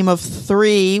team of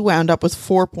 3 wound up with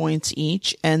 4 points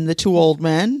each, and the 2 old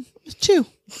men with 2.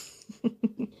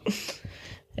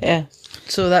 Yeah.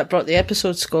 So that brought the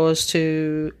episode scores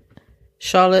to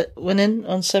Charlotte winning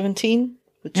on 17,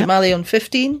 with Jamali on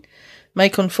 15,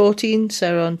 Mike on 14,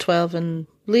 Sarah on 12, and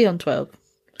Lee on 12.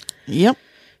 Yep.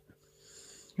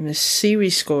 And the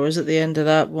series scores at the end of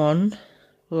that one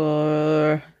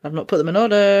were... I've not put them in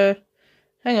order.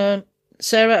 Hang on.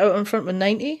 Sarah out in front with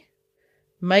 90.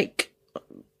 Mike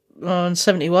on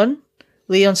 71,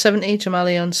 Lee on 70,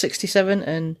 Jamali on 67,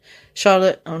 and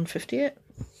Charlotte on 58.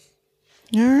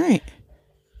 All right.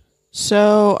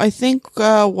 So I think,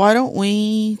 why don't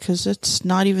we, because it's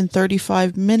not even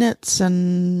 35 minutes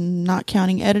and not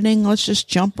counting editing, let's just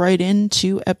jump right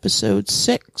into episode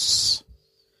 6.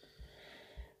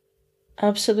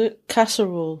 Absolute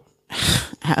casserole.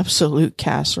 Absolute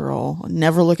casserole.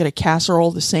 Never look at a casserole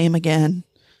the same again.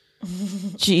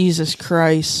 Jesus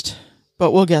Christ. But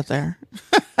we'll get there.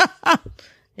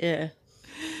 Yeah.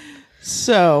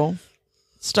 So,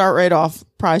 start right off.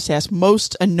 Prize task.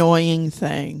 Most annoying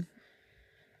thing.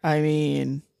 I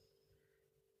mean,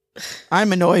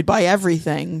 I'm annoyed by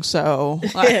everything, so.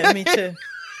 Yeah, me too.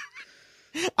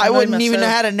 I wouldn't even know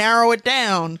how to narrow it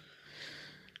down.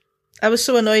 I was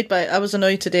so annoyed I was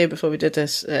annoyed today before we did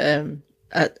this.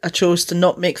 I chose to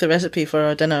not make the recipe for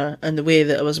our dinner in the way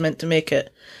that I was meant to make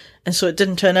it. And so it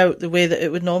didn't turn out the way that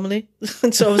it would normally.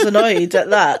 And so I was annoyed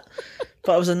at that.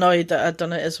 But I was annoyed that I'd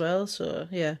done it as well. So,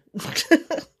 yeah.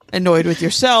 Annoyed with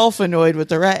yourself, annoyed with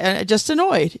the rest, just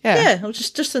annoyed. Yeah, I'm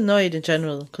just annoyed in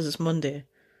general because it's Monday.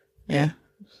 Yeah.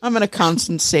 I'm in a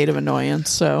constant state of annoyance,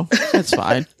 so it's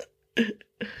fine. Okay.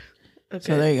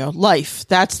 So there you go. Life.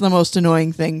 That's the most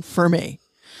annoying thing for me.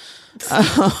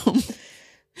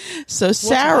 So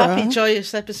Sarah. What a happy,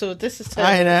 joyous episode. This is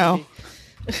terrible. I know.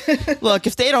 Look,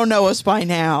 if they don't know us by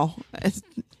now,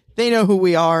 they know who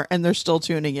we are and they're still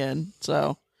tuning in.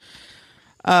 So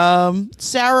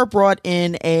Sarah brought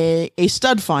in a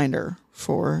stud finder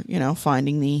for,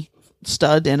 finding the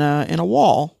stud in a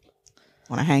wall.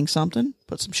 Want to hang something?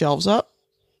 Put some shelves up.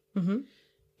 Mm-hmm.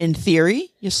 In theory,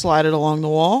 you slide it along the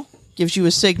wall. Gives you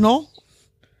a signal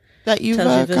that you've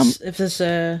come. If there's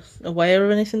a wire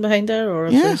or anything behind there, or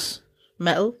if there's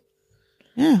metal.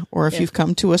 Yeah, or if you've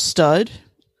come to a stud,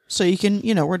 so you can,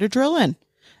 where to drill in.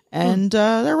 And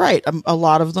they're right. A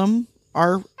lot of them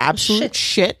are absolute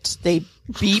shit. They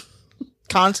beep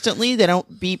constantly. They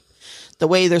don't beep the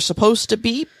way they're supposed to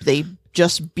beep. They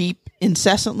just beep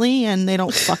incessantly, and they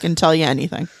don't fucking tell you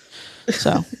anything.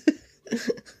 So,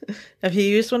 have you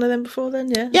used one of them before?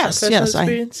 Then, yeah. Yes.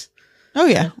 Experience. Oh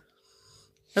yeah.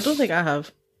 I don't think I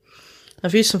have.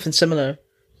 I've used something similar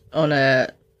on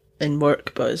in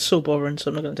work, but it's so boring, so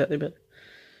I'm not going to tell you about it.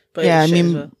 But yeah, I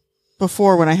mean,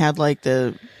 before when I had like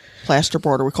the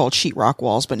plasterboard, or we called sheetrock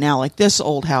walls, but now like this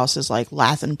old house is like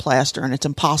lath and plaster, and it's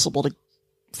impossible to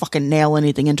fucking nail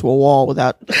anything into a wall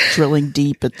without drilling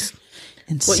deep. It's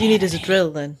insanity. What you need is a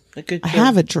drill, then a good drill. I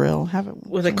have a drill. Have it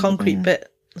with a concrete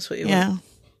bit. That's what you want.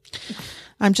 Yeah.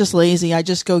 I'm just lazy. I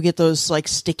just go get those like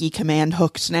sticky command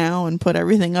hooks now and put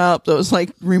everything up. Those like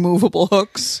removable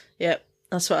hooks. Yep,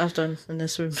 that's what I've done in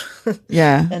this room.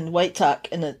 Yeah. And white tack,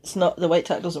 and the white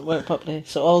tack doesn't work properly.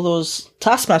 So all those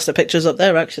Taskmaster pictures up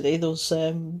there, actually, those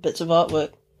bits of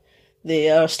artwork, they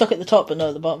are stuck at the top but not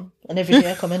at the bottom. And every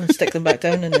day I come in and stick them back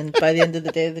down, and then by the end of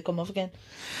the day they come off again.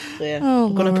 So yeah,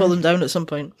 I'm going to pull them down at some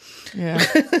point. Yeah.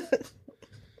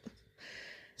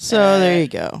 So there you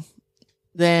go.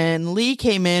 Then Lee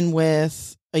came in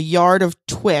with a yard of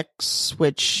Twix,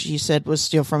 which he said was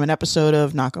from an episode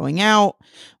of Not Going Out,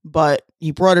 but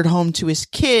he brought it home to his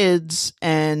kids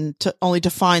and only to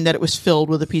find that it was filled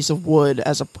with a piece of wood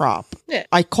as a prop. Yeah.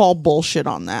 I call bullshit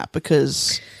on that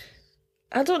because...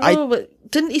 I don't know,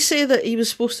 but didn't he say that he was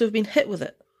supposed to have been hit with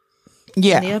it?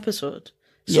 Yeah. In the episode.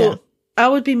 So I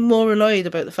would be more annoyed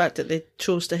about the fact that they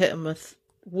chose to hit him with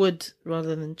wood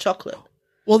rather than chocolate.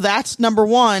 Well, that's number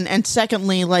one. And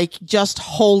secondly, like just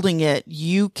holding it,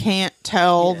 you can't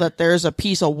tell that there's a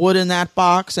piece of wood in that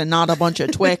box and not a bunch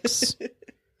of Twix.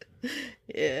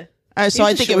 Yeah. So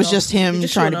I think it was just him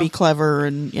trying to be clever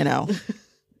and,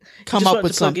 come up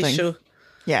with something.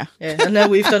 Yeah. Yeah. And now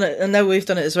we've done it. And now we've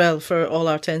done it as well for all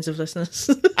our tens of listeners.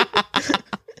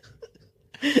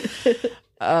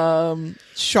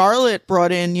 Charlotte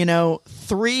brought in,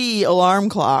 3 alarm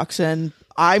clocks, and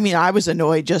I mean, I was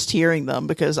annoyed just hearing them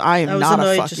because I am not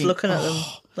a fucking... just looking at them.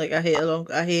 Like, I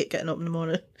hate getting up in the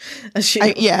morning.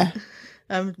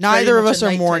 Neither of us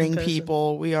are morning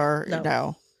people. We are,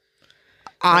 no.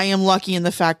 I am lucky in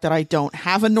the fact that I don't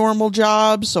have a normal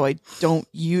job, so I don't,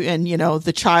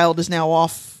 the child is now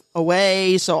off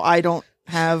away, so I don't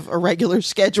have a regular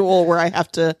schedule where I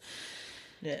have to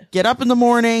get up in the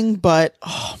morning, but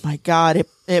oh my God,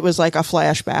 it was like a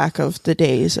flashback of the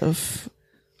days of...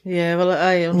 Yeah, well,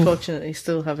 I unfortunately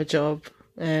still have a job,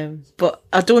 but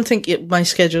I don't think my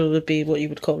schedule would be what you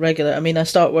would call regular. I mean, I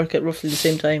start work at roughly the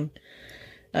same time,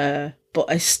 but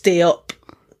I stay up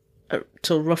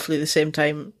till roughly the same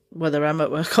time, whether I'm at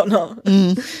work or not.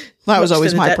 That was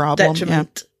always my problem.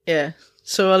 Yeah.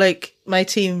 So, like, my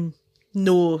team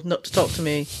know not to talk to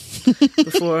me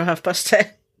before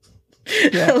 10:30,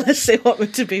 unless they want me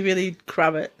to be really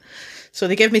crab it. So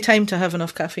they give me time to have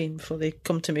enough caffeine before they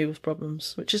come to me with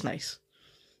problems, which is nice.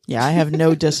 Yeah, I have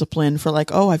no discipline for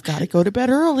like, I've got to go to bed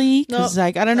early because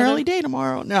I got an early day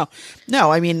tomorrow. No.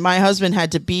 I mean, my husband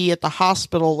had to be at the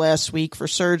hospital last week for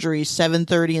surgery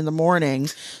 7:30 in the morning.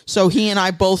 So he and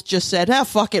I both just said,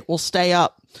 fuck it, we'll stay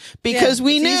up because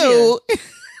we knew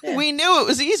we knew it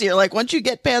was easier. Like once you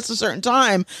get past a certain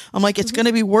time, I'm like, it's going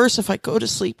to be worse if I go to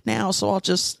sleep now. So I'll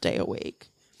just stay awake.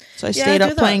 So I stayed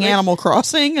up playing Animal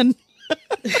Crossing and...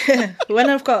 When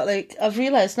I've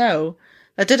realised now,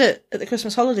 I did it at the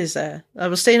Christmas holidays there. I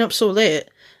was staying up so late,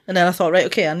 and then I thought, right,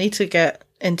 okay, I need to get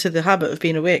into the habit of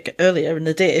being awake earlier in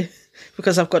the day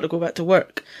because I've got to go back to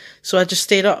work. So I just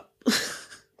stayed up.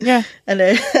 Yeah. And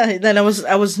then I was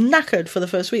knackered for the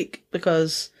first week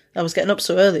because I was getting up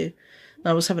so early and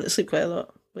I was having to sleep quite a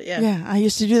lot. But yeah, I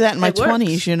used to do that in my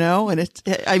 20s,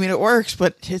 and it works,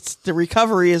 but the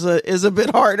recovery is a bit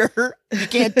harder. You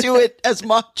can't do it as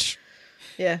much.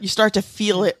 Yeah. You start to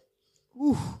feel it.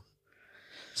 Whew.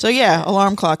 So yeah,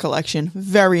 alarm clock collection.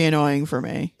 Very annoying for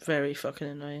me. Very fucking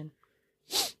annoying.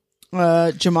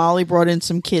 Jamali brought in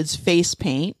some kids' face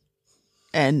paint.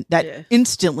 And that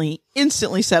instantly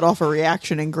set off a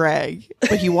reaction in Greg.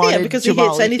 But he wanted because Jamali. He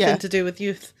hates anything to do with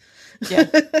youth. Yeah.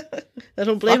 I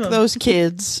don't blame him. Fuck those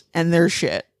kids and their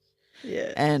shit.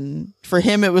 Yeah. And for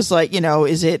him, it was like,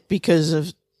 is it because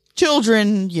of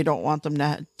children? You don't want them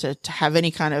to have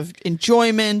any kind of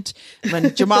enjoyment. When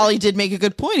Jamali did make a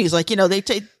good point. He's like,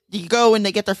 you go and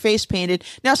they get their face painted.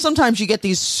 Now, sometimes you get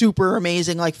these super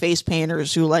amazing like face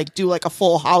painters who like do like a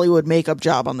full Hollywood makeup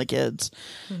job on the kids.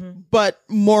 Mm-hmm. But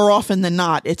more often than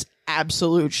not, it's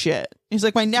absolute shit. He's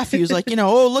like, my nephew's like,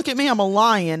 oh, look at me. I'm a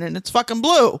lion and it's fucking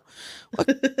blue. Look,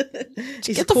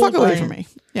 get the fuck away from me.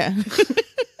 Yeah.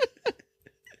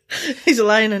 He's a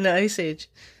lion in the Ice Age.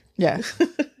 Yeah.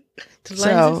 Did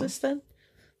lions exist then?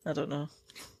 I don't know.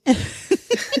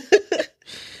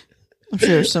 I'm sure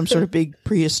there's some sort of big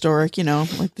prehistoric,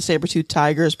 like the saber-toothed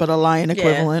tigers, but a lion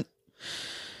equivalent. Yeah.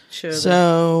 Sure.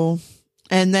 So,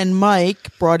 and then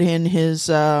Mike brought in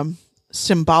his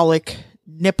symbolic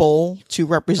nipple to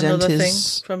represent another thing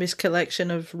from his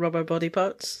collection of rubber body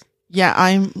parts. Yeah,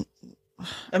 I'm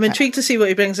intrigued to see what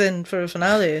he brings in for a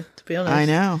finale, to be honest. I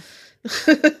know.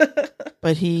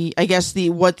 But I guess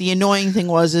the annoying thing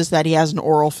is that he has an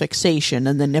oral fixation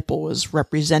and the nipple was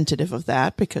representative of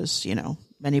that because,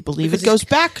 many believe it goes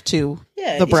back to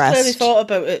the breast. He's clearly thought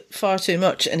about it far too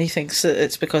much and he thinks that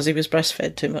it's because he was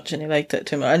breastfed too much and he liked it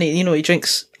too much. And he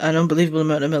drinks an unbelievable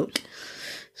amount of milk.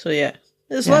 So yeah,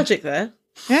 there's logic there.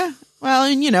 Yeah. Well,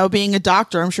 and being a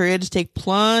doctor, I'm sure he had to take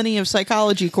plenty of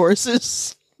psychology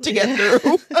courses to get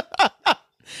through.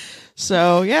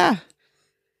 So yeah.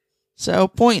 So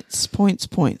points.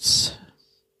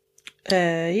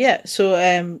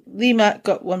 So Lee Mack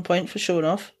got 1 point for showing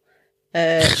off.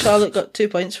 Charlotte got 2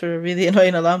 points for really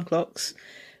annoying alarm clocks.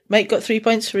 Mike got 3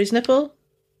 points for his nipple.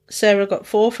 Sarah got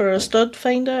 4 for a stud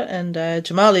finder. And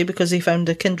Jamali, because he found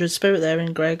a kindred spirit there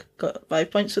in Greg, got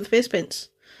 5 points for the face paints.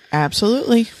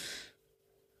 Absolutely.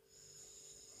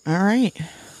 All right.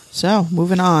 So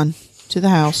moving on to the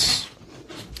house.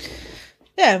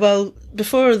 Yeah, well,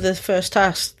 before the first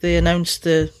task, they announced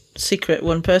the secret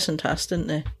one-person task, didn't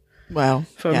they? Well,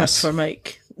 for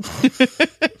Mike.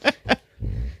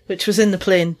 Which was in the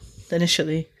plane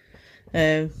initially.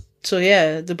 So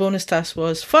yeah, the bonus task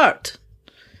was fart.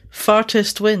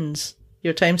 Fartist wins.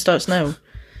 Your time starts now.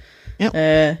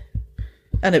 Yep.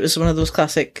 And it was one of those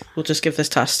classic, we'll just give this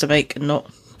task to Mike and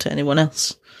not to anyone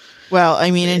else. Well, I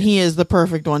mean, and he is the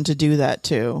perfect one to do that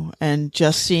too. And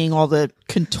just seeing all the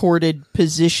contorted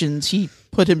positions he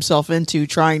put himself into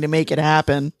trying to make it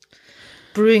happen.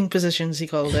 Brewing positions, he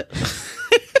called it.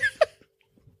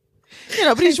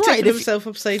 But he's right. If himself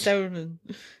upside down and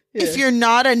if you're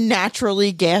not a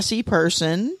naturally gassy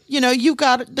person,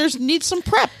 needs some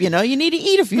prep. You need to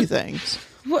eat a few things.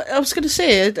 What I was going to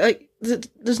say,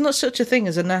 there's not such a thing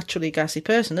as a naturally gassy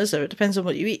person, is there? It depends on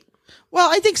what you eat. Well,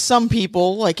 I think some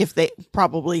people, like if they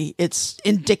it's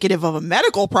indicative of a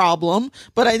medical problem,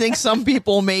 but I think some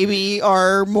people maybe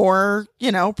are more,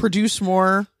 produce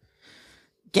more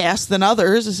gas than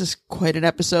others. This is quite an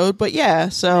episode, but yeah,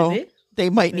 so maybe. They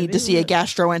might need to see a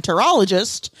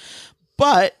gastroenterologist,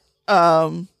 but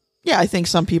yeah, I think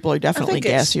some people are definitely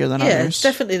gassier than others. Yeah, it's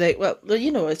definitely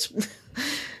it's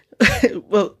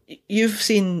well, you've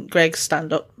seen Greg's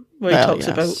stand-up where he talks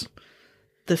about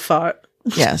the fart.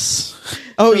 Yes.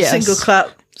 Oh, yes. Single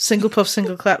puff,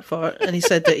 single clap fart. And he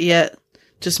said that he ate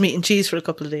just meat and cheese for a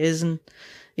couple of days and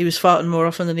he was farting more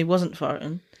often than he wasn't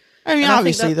farting. I mean,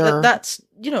 obviously that's,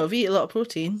 if you eat a lot of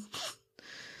protein.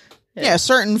 Yeah,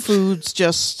 certain foods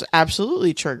just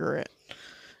absolutely trigger it.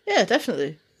 Yeah,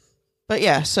 definitely. But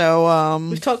yeah, so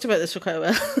we've talked about this for quite a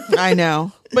while. I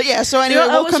know. But yeah, so anyway,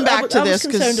 we'll come back to this. What I was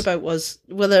concerned about was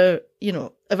whether,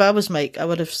 if I was Mike, I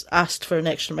would have asked for an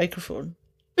extra microphone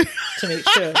to make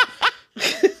sure.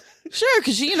 Sure,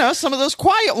 because some of those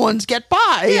quiet ones get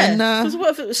by. Yeah, because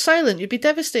what if it was silent? You'd be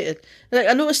devastated. Like,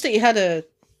 I noticed that you had a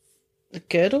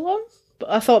girdle on, but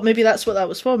I thought maybe that's what that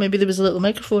was for. Maybe there was a little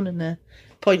microphone in there,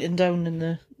 pointing down in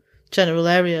the general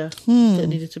area that it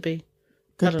needed to be.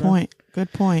 Good point.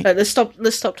 Good point. Right, let's stop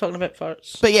talking about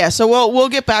farts. But yeah, so we'll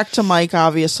get back to Mike,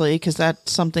 obviously, because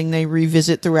that's something they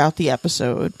revisit throughout the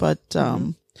episode. But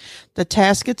the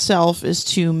task itself is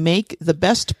to make the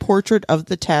best portrait of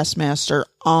the Taskmaster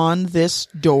on this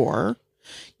door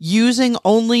using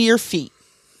only your feet.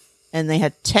 And they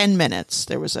had 10 minutes.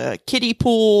 There was a kiddie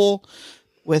pool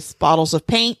with bottles of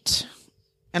paint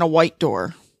and a white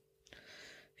door.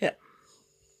 Yeah.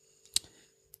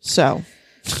 So...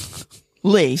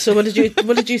 Lee. So what did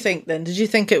you think then? Did you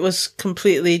think it was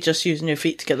completely just using your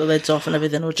feet to get the lids off and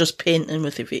everything, or just painting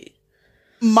with your feet?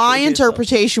 My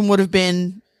interpretation would have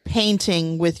been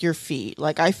painting with your feet.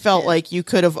 Like, I felt like you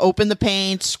could have opened the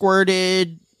paint,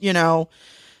 squirted,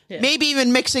 maybe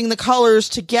even mixing the colors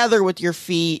together with your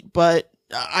feet, but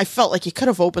I felt like you could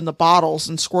have opened the bottles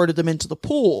and squirted them into the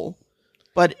pool.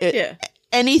 But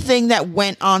anything that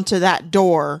went onto that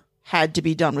door had to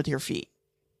be done with your feet.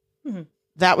 Mm-hmm.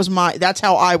 That's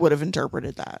how I would have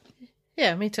interpreted that.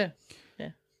 Yeah, me too. Yeah.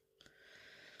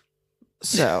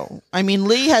 So, I mean,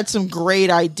 Lee had some great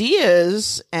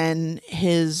ideas, and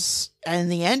in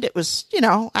the end, it was,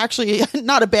 actually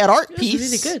not a bad art piece. It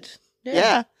was really good.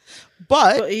 Yeah.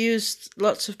 But he used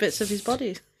lots of bits of his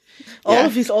body. All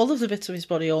of the bits of his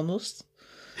body, almost.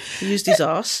 He used his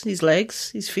arse, his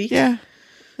legs, his feet. Yeah.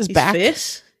 His back.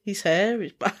 Face, his hair,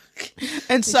 his back.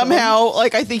 And somehow,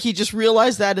 I think he just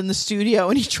realized that in the studio,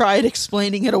 and he tried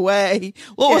explaining it away.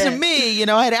 Well, it wasn't me,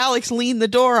 I had Alex lean the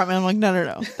door. I'm like,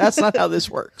 no. That's not how this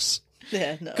works.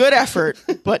 Yeah, no. Good effort,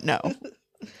 but no.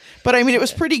 But, I mean, it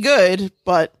was pretty good,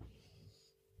 but...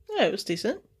 Yeah, it was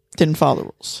decent. Didn't follow the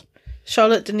rules.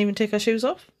 Charlotte didn't even take her shoes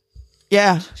off?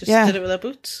 Yeah. Just did it with her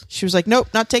boots? She was like, nope,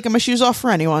 not taking my shoes off for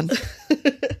anyone.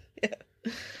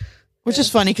 Which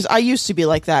is funny, because I used to be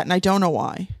like that, and I don't know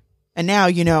why. And now,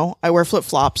 I wear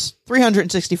flip-flops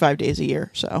 365 days a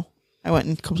year, so I went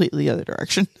in completely the other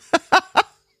direction. But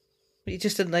you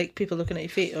just didn't like people looking at your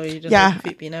feet, or you didn't like your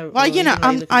feet being out? Well,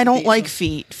 I don't like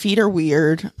feet. Feet are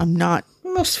weird. I'm not...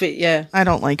 Most feet, yeah. I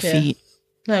don't like feet.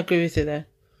 No, I agree with you there.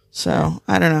 So,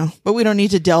 I don't know. But we don't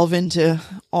need to delve into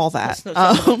all that. Let's not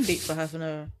talk about feet for half an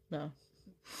hour, no.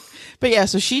 But yeah,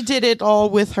 so she did it all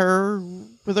with her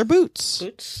boots.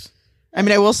 Boots? I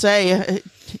mean, I will say,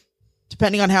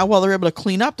 depending on how well they're able to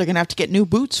clean up, they're going to have to get new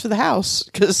boots for the house.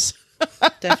 Because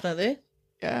Definitely.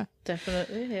 Yeah.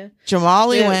 Definitely, yeah.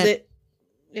 Jamali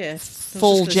went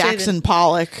full Jackson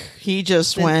Pollock. He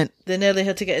just went... They nearly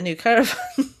had to get a new caravan.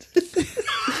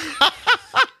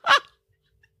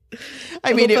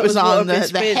 I mean, it was on the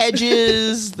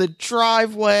hedges, the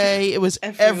driveway. It was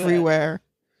everywhere.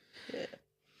 Yeah.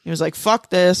 He was like, fuck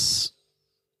this.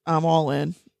 I'm all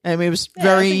in. I mean, it was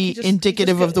very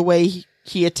indicative of the way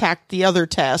he attacked the other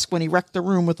task when he wrecked the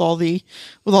room with all the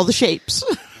shapes.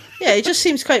 Yeah, he just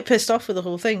seems quite pissed off with the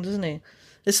whole thing, doesn't he?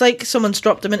 It's like someone's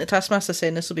dropped him into Taskmaster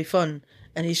saying this will be fun,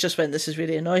 and he's just went, this is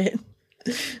really annoying.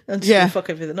 And just gonna fuck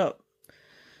everything up.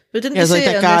 But didn't he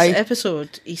say in this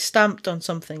episode, he stamped on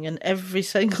something in every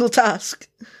single task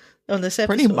on this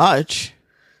episode? Pretty much.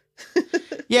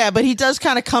 Yeah, but he does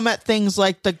kind of come at things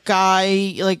like a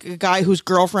guy whose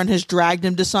girlfriend has dragged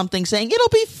him to something saying, it'll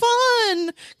be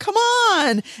fun, come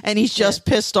on. And he's just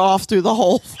pissed off through the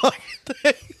whole fucking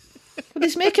thing. But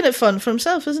he's making it fun for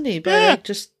himself, isn't he? By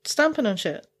just stamping on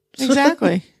shit.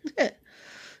 Exactly. Yeah.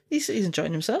 He's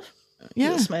enjoying himself.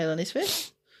 Yeah. With a smile on his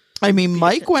face. I mean,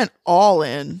 Mike went all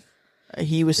in.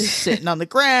 He was sitting on the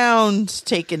ground,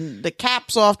 taking the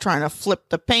caps off, trying to flip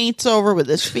the paints over with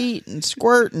his feet and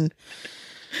squirt.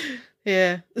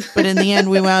 Yeah. But in the end,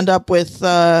 we wound up with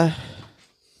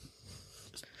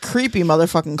creepy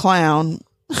motherfucking clown.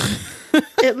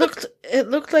 It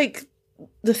looked like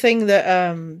the thing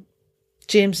that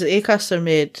James Acaster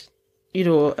made,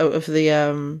 out of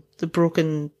the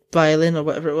broken violin or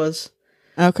whatever it was.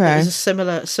 Okay. It was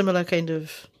a similar kind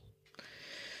of...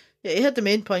 Yeah, he had the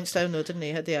main points down though, didn't he?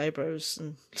 He had the eyebrows.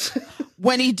 And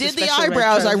when he did the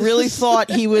eyebrows, I really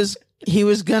thought he was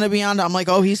going to be on. I'm like,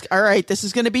 oh, he's all right. This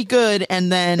is going to be good.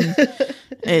 And then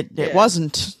it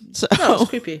wasn't. So no, it was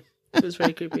creepy. It was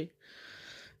very creepy.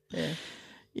 Yeah.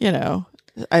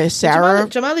 Sarah...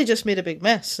 Jamali just made a big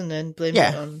mess and then blamed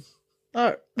it on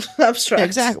art. Abstract.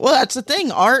 Exactly. Well, that's the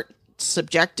thing. Art,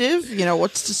 subjective.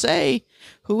 What's to say?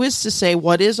 Who is to say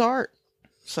what is art?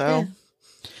 So... Yeah.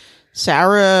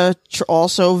 Sarah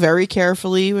also very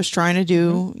carefully was trying to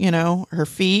do, her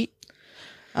feet,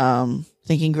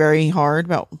 thinking very hard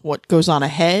about what goes on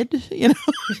ahead,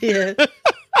 Yeah.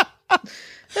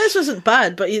 This wasn't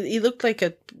bad, but he looked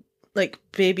like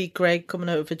baby Greg coming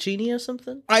out of a genie or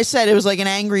something. I said it was like an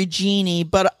angry genie,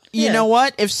 but you know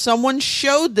what? If someone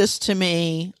showed this to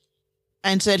me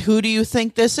and said, who do you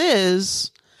think this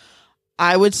is?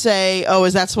 I would say, oh,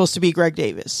 is that supposed to be Greg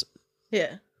Davis?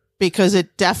 Yeah. Because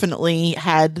it definitely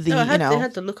had the, it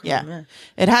had the look of him, yeah.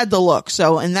 It had the look.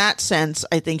 So in that sense,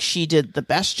 I think she did the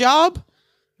best job.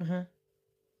 Mm-hmm.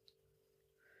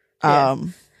 Yeah.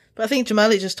 But I think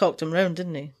Jamali just talked him round,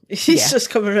 didn't he? He's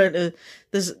just coming around to,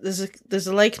 there's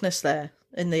a likeness there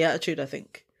in the attitude, I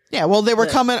think. Yeah, well, they were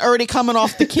already coming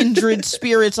off the kindred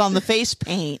spirits on the face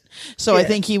paint. So I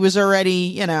think he was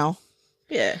already,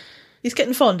 Yeah. He's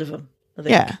getting fond of him, I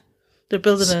think. Yeah. They're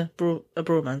building a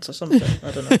bromance or something.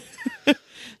 I don't know.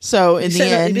 So in the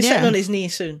end, he'll be sitting on his knee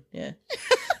soon. Yeah.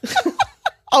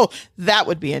 Oh, that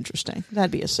would be interesting.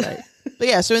 That'd be a sight. But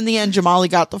yeah, so in the end, Jamali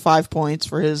got the 5 points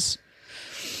for his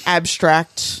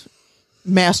abstract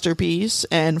masterpiece,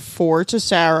 and 4 to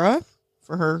Sarah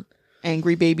for her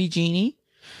angry baby genie.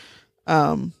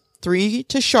 3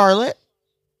 to Charlotte,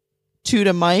 2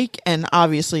 to Mike, and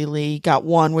obviously Lee got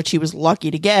 1, which he was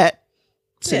lucky to get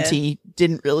since he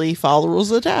didn't really follow the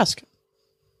rules of the task.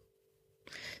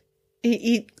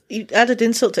 He added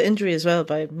insult to injury as well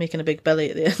by making a big belly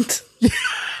at the end.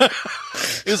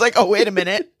 He was like, oh, wait a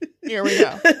minute. Here we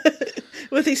go.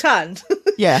 With his hand.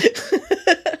 Yeah.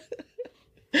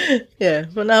 Yeah,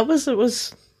 but no, it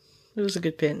was a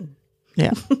good painting.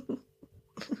 Yeah.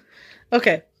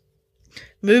 Okay.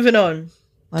 Moving on.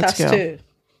 Let's task go. 2. It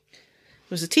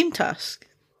was a team task.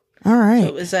 All right. So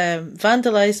it was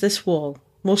vandalize this wall.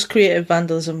 Most creative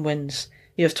vandalism wins.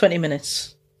 You have 20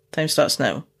 minutes. Time starts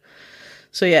now.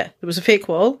 So yeah, there was a fake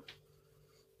wall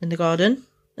in the garden,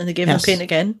 and they gave him paint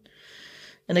again.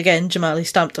 And again, Jamali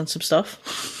stamped on some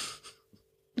stuff.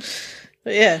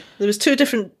 But yeah, there was 2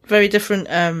 very different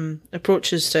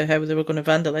approaches to how they were going to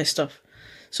vandalize stuff.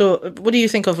 So what do you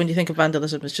think of when you think of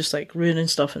vandalism? It's just like ruining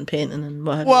stuff and painting and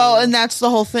what have you. Well, and that's the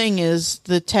whole thing is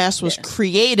the task was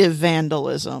creative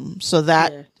vandalism. So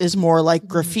that is more like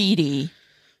graffiti.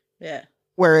 Yeah.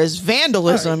 Whereas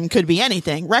vandalism could be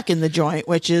anything, wrecking the joint,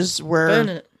 which is where,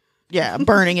 burning it. Yeah,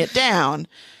 burning it down.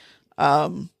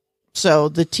 So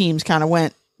the teams kind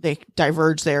of they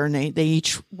diverged there, and they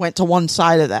each went to one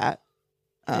side of that.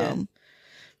 But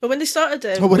when they started,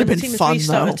 it would have been Team of fun, Three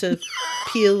started to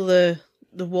peel the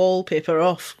wallpaper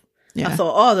off, I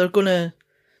thought, they're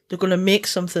gonna make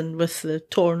something with the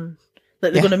torn.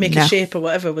 Like they're going to make a shape or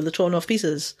whatever with the torn off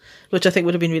pieces, which I think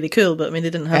would have been really cool, but I mean, they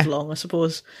didn't have long, I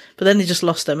suppose. But then they just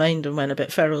lost their mind and went a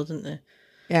bit feral, didn't they?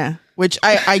 Yeah, which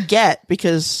I get,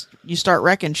 because you start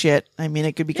wrecking shit. I mean,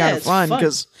 it could be kind of fun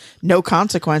because no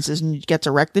consequences and you get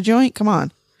to wreck the joint. Come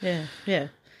on. Yeah, yeah.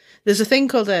 There's a thing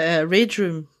called a rage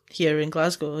room here in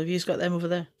Glasgow. Have you got them over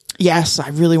there? Yes, I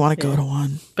really want to go to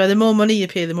one. But the more money you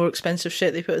pay, the more expensive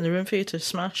shit they put in the room for you to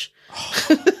smash.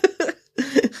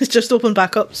 It's just opened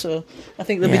back up, so I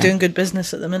think they'll be doing good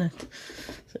business at the minute.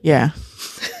 Yeah.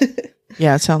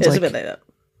 Yeah, it sounds it's a bit like that.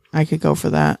 I could go for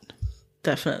that.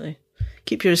 Definitely.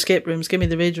 Keep your escape rooms. Give me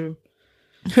the rage room.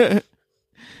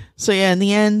 So yeah, in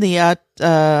the end,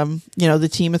 the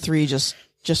team of 3 just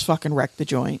fucking wrecked the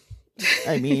joint.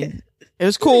 I mean, it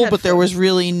was cool, but there was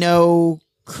really no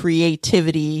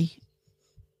creativity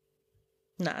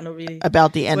not really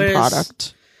about the end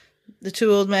product. The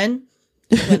 2 old men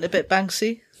went a bit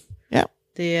Banksy. Yeah.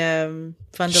 They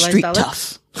vandalized Street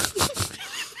Alex. Tough.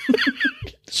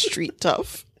 Street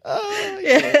tough.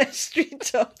 Street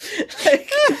tough. Like,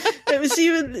 it was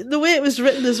even the way it was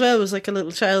written as well was like a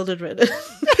little child had written it.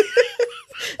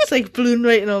 It's like balloon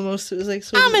writing almost. It was like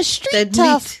so. I'm a street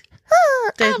tough.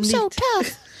 I'm so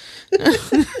tough.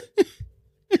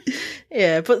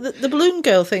 Yeah, but the balloon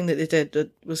girl thing that they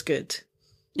did was good.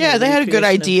 Yeah, they had a good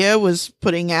idea. Was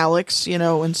putting Alex,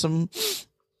 in some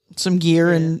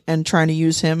gear and trying to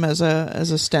use him as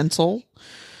a stencil.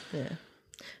 Yeah.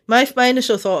 My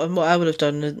initial thought of what I would have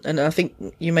done, and I think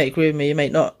you might agree with me, you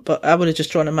might not, but I would have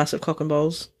just drawn a massive cock and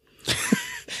balls.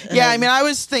 Yeah, I mean, I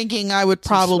was thinking I would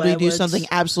probably do something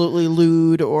absolutely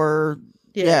lewd or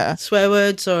swear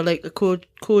words, or like a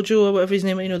Kojo or whatever his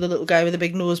name, the little guy with the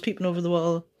big nose peeping over the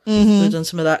wall. Mm-hmm. They've done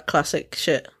some of that classic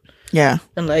shit. Yeah,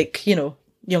 and like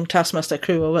young Taskmaster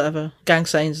crew or whatever, gang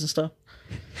signs and stuff.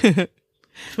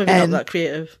 Maybe not that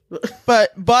creative.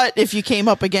 But if you came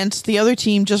up against the other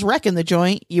team just wrecking the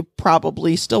joint, you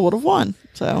probably still would have won.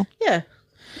 So yeah,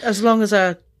 as long as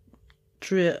I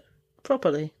drew it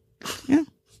properly. Yeah.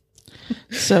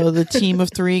 So the team of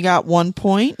 3 got 1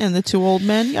 point, and the 2 old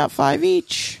men got 5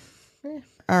 each. Yeah.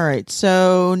 All right.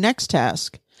 So next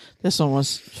task. This one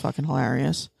was fucking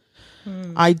hilarious.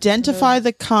 Identify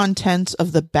the contents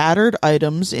of the battered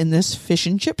items in this fish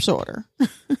and chips order.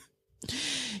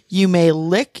 You may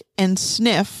lick and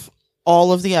sniff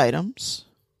all of the items.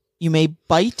 You may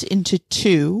bite into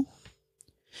 2.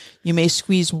 You may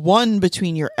squeeze 1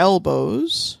 between your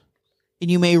elbows. And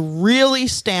you may really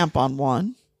stamp on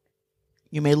 1.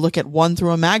 You may look at 1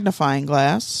 through a magnifying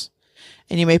glass.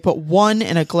 And you may put 1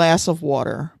 in a glass of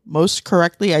water. Most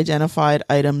correctly identified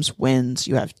items wins.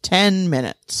 You have 10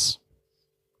 minutes.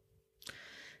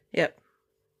 Yep.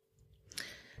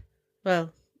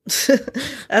 Well,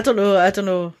 I don't know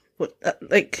what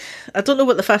I don't know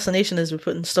what the fascination is with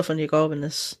putting stuff on your gob in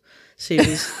this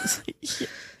series.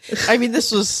 I mean,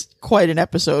 this was quite an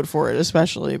episode for it,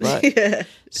 especially. But Yeah.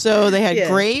 so they had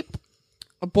grape,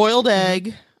 a boiled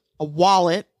egg, a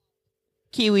wallet,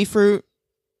 kiwi fruit,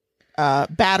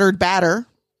 battered batter,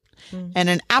 and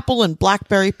an apple and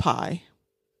blackberry pie.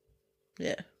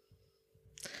 Yeah.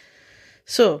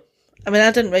 So, I mean,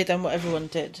 I didn't write down what everyone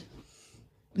did.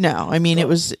 No, I mean, it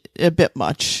was a bit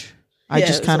much. I Yeah,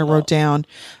 just it was kind of a lot. wrote down,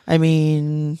 I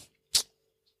mean,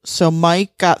 so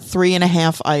Mike got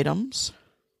 3.5 items.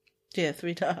 Yeah,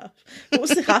 3.5. What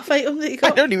was the half item that you I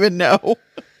got? don't even know.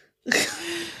 The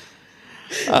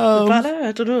batter?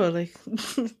 I don't know. Like,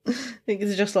 I think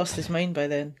he just lost his mind by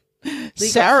then.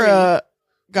 Sarah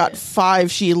got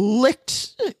 5. She licked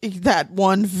that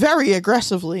one very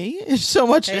aggressively. So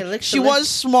much. Hey, lick She the was lip.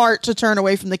 smart to turn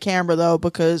away from the camera, though,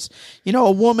 because, you know,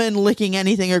 a woman licking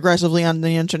anything aggressively on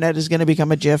the internet is going to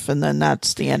become a GIF, and then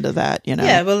that's the end of that, you know?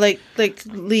 Yeah, well, like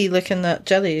Lee licking that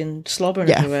jelly and slobbering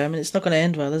Yeah. everywhere. I mean, it's not going to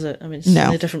end well, is it? I mean, it's No.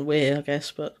 in a different way, I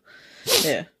guess, but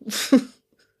yeah.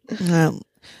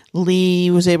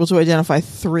 Lee was able to identify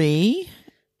 3,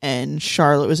 and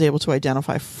Charlotte was able to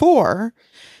identify 4.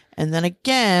 And then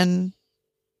again,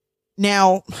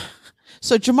 now,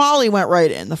 so Jamali went right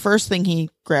in. The first thing he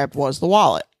grabbed was the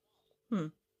wallet.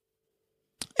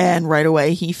 And right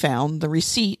away, he found the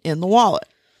receipt in the wallet.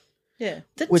 Yeah.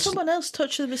 Didn't Which- someone else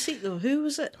touch the receipt, though? Who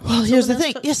was it? Well, here's the Someone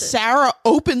thing. else Yes, touched it. Sarah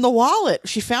opened the wallet.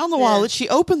 She found the wallet. She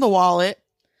opened the wallet.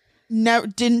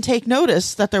 Didn't take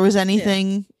notice that there was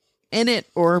anything in it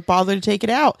or bother to take it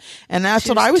out. And that's She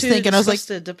what I was too thinking. I was like,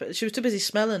 disgusted. She was too busy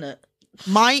smelling it.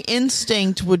 my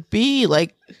instinct would be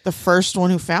like the first one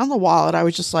who found the wallet. I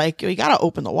was just like, you got to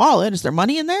open the wallet. Is there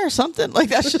money in there or something? Like,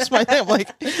 that's just my thing. I'm like,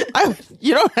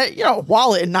 you don't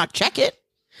wallet and not check it.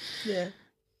 Yeah.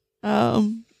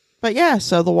 But yeah,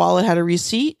 so the wallet had a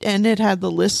receipt and it had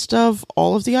the list of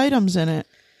all of the items in it.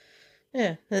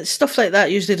 Yeah. Stuff like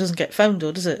that usually doesn't get found,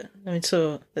 though, does it? I mean,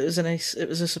 so it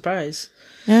was a surprise.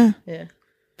 Yeah. Yeah.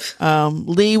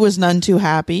 Lee was none too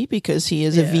happy because he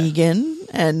is a vegan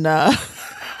and, That's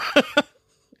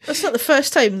not the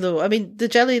first time, though. I mean, the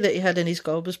jelly that he had in his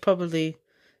gob was probably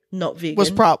not vegan.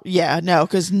 because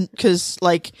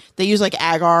like they use like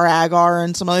agar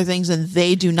and some other things, and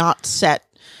they do not set,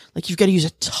 like, you've got to use a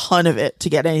ton of it to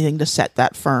get anything to set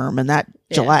that firm, and that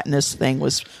gelatinous thing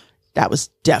was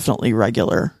definitely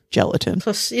regular gelatin.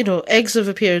 Plus, you know, eggs have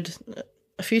appeared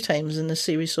a few times in this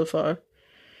series so far.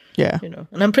 Yeah. You know,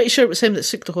 and I'm pretty sure it was him that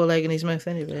sucked the whole egg in his mouth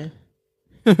anyway.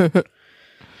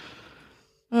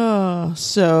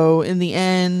 So in the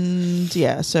end,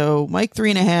 so Mike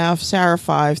 3.5, Sarah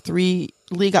 5, Lee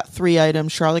got 3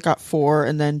 items, Charlotte got 4,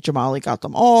 and then Jamali got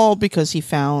them all because he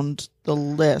found the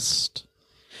list.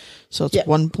 So it's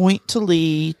 1 point to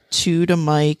Lee, 2 to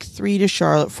Mike, 3 to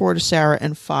Charlotte, 4 to Sarah,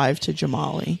 and 5 to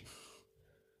Jamali.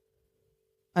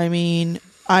 I mean,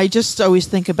 I just always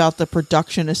think about the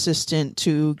production assistant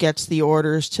who gets the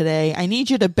orders today. I need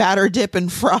you to batter, dip,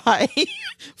 and fry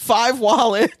 5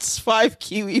 wallets, 5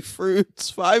 kiwi fruits,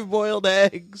 5 boiled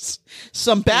eggs,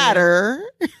 some batter,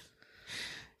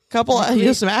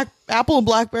 some apple and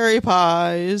blackberry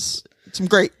pies, some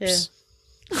grapes.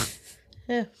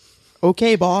 Yeah.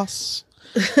 Okay, boss.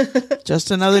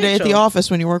 Just another day at the office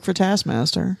when you work for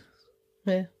Taskmaster.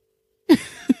 Yeah.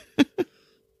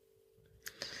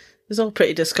 It's all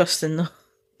pretty disgusting, though.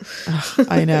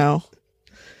 I know.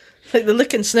 Like the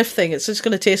lick and sniff thing, it's just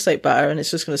going to taste like batter and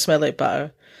it's just going to smell like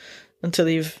batter until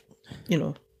you've, you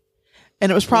know.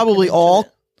 And it was probably all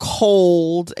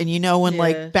cold, and you know when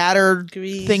like battered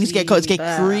Greasy things get cold, it's get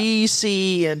batter.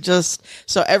 greasy and just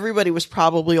so everybody was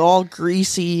probably all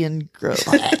greasy and gross.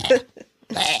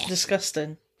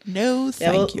 Disgusting. No,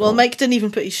 thank you. Well, Mike didn't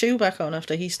even put his shoe back on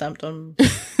after he stamped on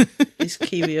his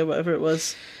kiwi or whatever it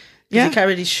was. Yeah, he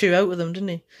carried his shoe out with him, didn't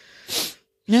he?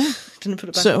 Yeah, didn't put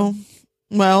it back on.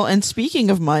 Well, and speaking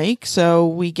of Mike, so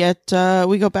we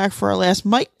go back for our last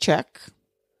Mike check.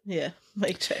 Yeah,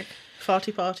 Mike check,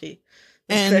 farty party,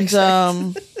 and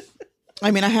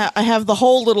I mean, I have the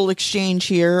whole little exchange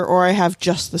here, or I have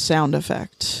just the sound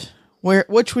effect.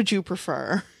 Which would you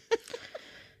prefer?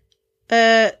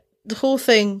 The whole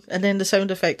thing, and then the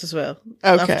sound effect as well.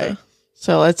 Okay, after.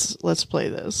 so let's play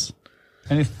this.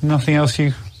 Nothing else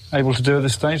you able to do at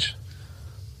this stage?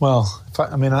 Well,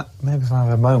 maybe if I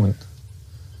have a moment,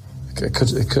 it could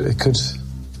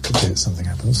be that something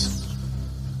happens.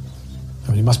 I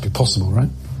mean, it must be possible, right?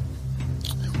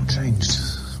 What changed?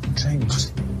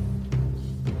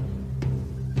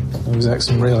 It was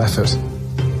some real effort.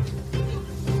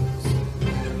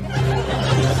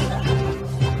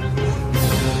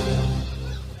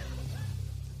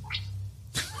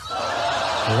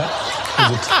 That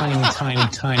was a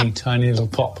tiny little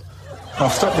pop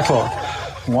I've stopped the clock.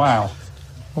 Wow.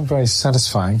 Not very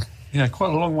satisfying. Yeah, quite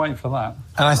a long wait for that.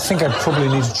 And I think I probably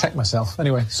need to check myself.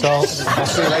 Anyway, so I'll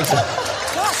see you later.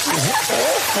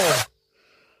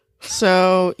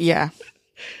 So, yeah.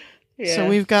 Yeah. So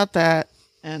we've got that.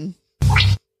 And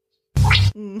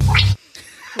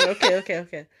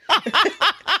Okay.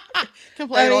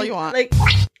 complain all you want. Like,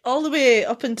 all the way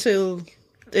up until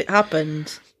it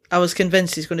happened, I was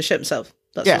convinced he's going to shit himself.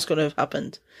 That's what's going to have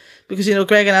happened. Because,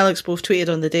 Greg and Alex both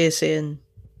tweeted on the day saying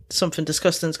something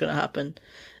disgusting's going to happen.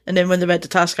 And then when they read the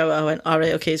task out, I went, all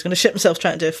right, okay, he's going to shit himself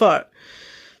trying to do a fart.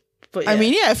 But I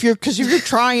mean, if you're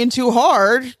trying too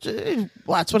hard,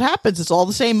 well, that's what happens. It's all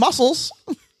the same muscles.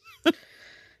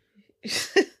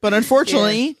 But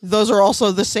unfortunately, those are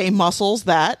also the same muscles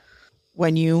that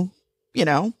when you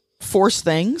force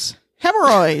things,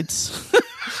 hemorrhoids.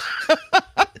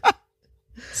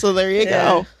 So there you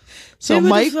go. So who would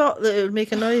Mike have thought that it would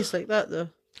make a noise like that, though?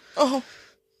 Oh.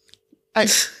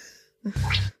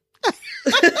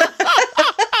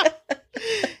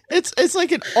 It's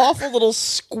like an awful little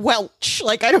squelch.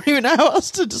 Like, I don't even know how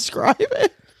else to describe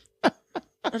it.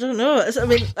 I don't know.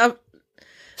 Obviously,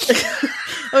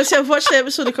 I've watched the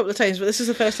episode a couple of times, but this is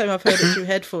the first time I've heard it through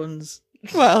headphones.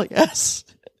 Well, yes.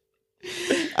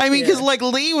 I mean, because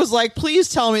Lee was like, please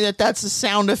tell me that that's a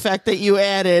sound effect that you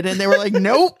added. And they were like,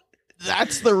 nope,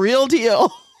 that's the real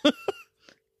deal.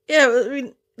 Yeah, I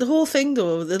mean, the whole thing,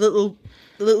 though, the little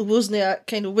Wozniak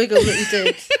kind of wiggle that he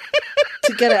did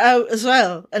to get it out as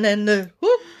well. And then the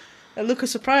look of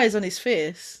surprise on his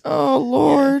face. Oh,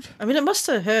 Lord. Yeah. I mean, it must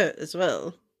have hurt as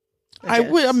well. I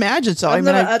would imagine so. I've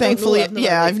never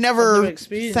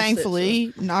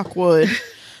thankfully, knock wood,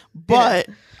 but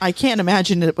I can't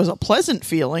imagine it was a pleasant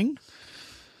feeling.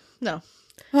 No.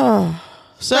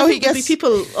 So he gets be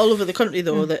people all over the country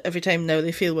though that every time now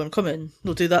they feel one coming,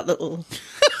 they'll do that little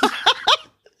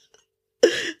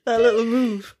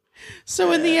move.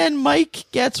 So in the end, Mike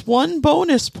gets 1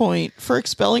 bonus point for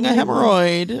expelling a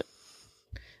hemorrhoid.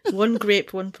 1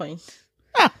 grape, 1 point.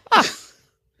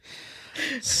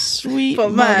 Sweet.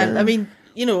 But man, mother. I mean,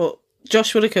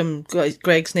 Josh Widdicombe got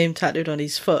Greg's name tattooed on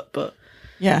his foot, but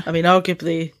yeah, I mean,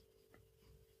 arguably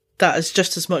that is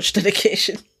just as much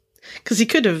dedication because he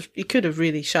could have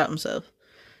really shot himself,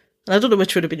 and I don't know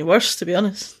which would have been worse, to be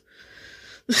honest.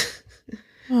 I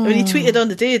mean, he tweeted on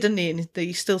the day, didn't he, and that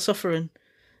he's still suffering.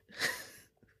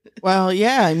 Well,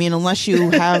 yeah, I mean, unless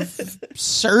you have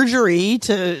surgery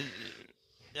to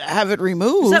have it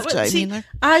removed.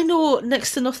 I know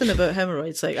next to nothing about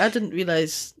hemorrhoids. Like, I didn't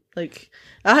realise, like,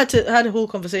 I had a whole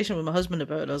conversation with my husband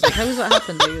about it. I was like, how has that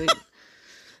happened?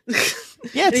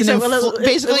 Yeah, it's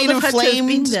basically an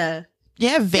inflamed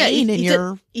vein in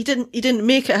your... He didn't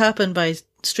make it happen by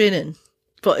straining,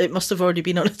 but it must have already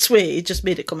been on its way. He just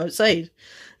made it come outside.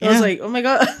 I was like, oh my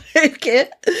God, okay.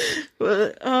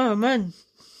 Oh man.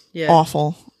 Yeah.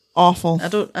 Awful. I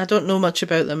don't know much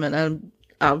about them, and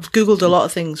I've Googled a lot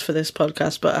of things for this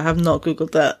podcast, but I have not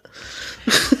Googled that.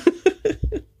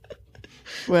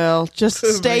 Well, just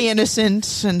stay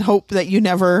innocent and hope that you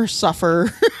never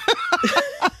suffer.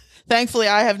 Thankfully,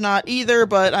 I have not either,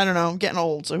 but I don't know. I'm getting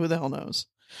old, so who the hell knows?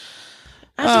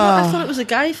 I thought it was a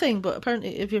guy thing, but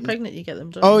apparently if you're pregnant, you get them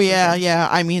done. Oh, yeah.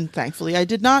 I mean, thankfully, I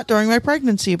did not during my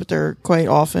pregnancy, but they're quite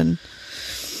often.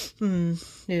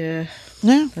 Yeah.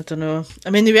 Yeah. I don't know. I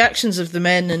mean, the reactions of the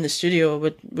men in the studio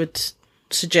would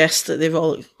suggest that they've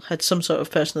all had some sort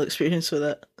of personal experience with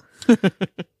it.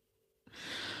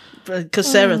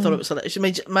 Because Sarah thought it was hilarious. I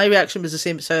mean, my reaction was the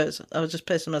same as hers. I was just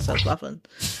pissing myself laughing.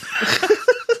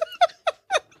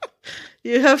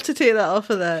 You have to take that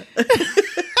off of that.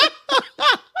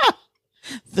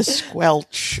 The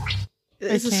squelch.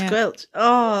 It's a squelch.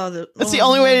 Oh, that's the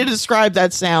only way to describe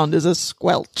that sound is a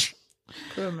squelch.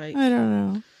 Poor Mike. I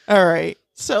don't know. All right,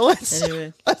 so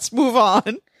let's move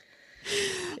on.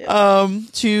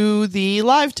 To the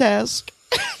live task.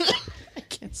 I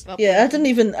can't stop. Yeah, I didn't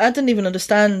even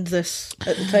understand this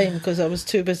at the time because I was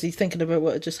too busy thinking about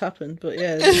what had just happened. But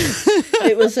yeah,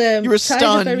 it was you were tie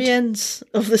stunned. the very ends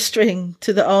of the string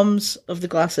to the arms of the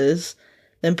glasses,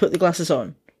 then put the glasses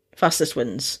on. Fastest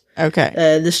wins.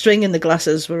 Okay. The string and the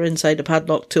glasses were inside a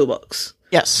padlock toolbox.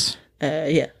 Yes.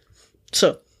 Yeah.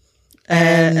 So,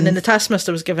 and then the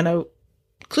taskmaster was giving out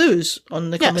clues on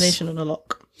the combination on the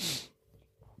lock.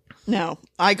 No,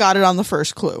 I got it on the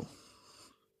first clue.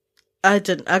 I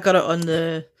didn't. I got it on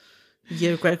the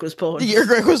year Greg was born. The year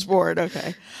Greg was born.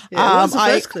 Okay. Yeah, what was the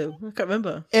first clue? I can't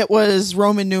remember. It was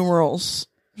Roman numerals,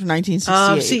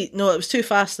 1968. No, it was too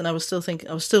fast, and I was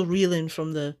still reeling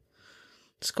from the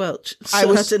squelch. So it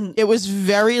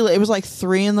was like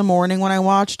 3 a.m. when I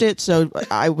watched it, so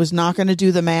I was not going to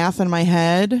do the math in my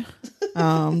head.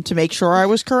 to make sure I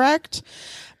was correct.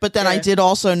 But then I did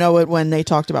also know it when they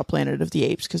talked about Planet of the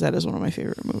Apes, because that is one of my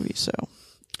favorite movies. So,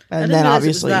 and then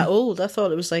obviously it was that old. I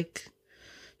thought it was like,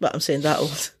 but I'm saying that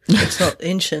old. It's not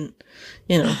ancient,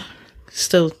 you know.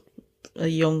 Still a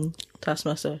young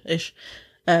Taskmaster-ish.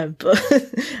 But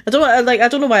I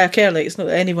don't know why I care. Like, it's not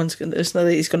that it's not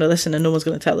that he's going to listen and no one's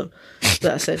going to tell him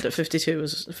that I said that 52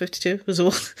 was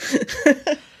old.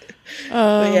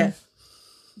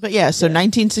 But yeah, so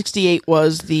 1968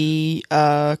 was the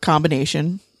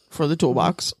combination for the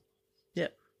toolbox. Yeah.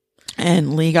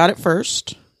 And Lee got it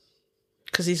first.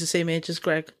 Because he's the same age as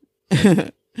Greg.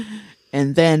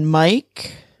 And then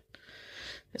Mike.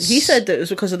 He said that it was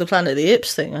because of the Planet of the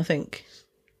Apes thing, I think.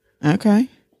 Okay.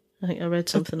 I think I read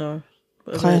something or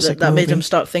Classic that made movie. him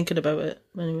start thinking about it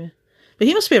anyway. But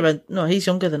he must be around. No, he's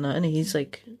younger than that, isn't he? He's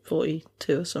like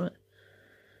 42 or something.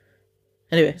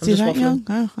 Anyway, Is he that young?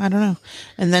 Oh, I don't know.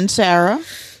 And then Sarah.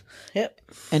 Yep.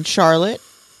 And Charlotte.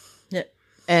 Yep.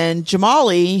 And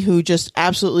Jamali, who just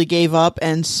absolutely gave up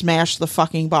and smashed the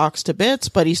fucking box to bits,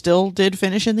 but he still did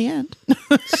finish in the end.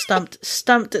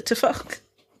 Stamped it to fuck.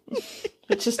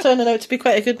 Which is turning out to be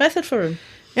quite a good method for him.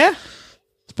 Yeah.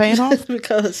 It's paying off.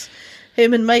 Because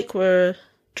him and Mike were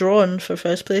drawn for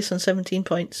first place on 17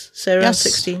 points. Sarah on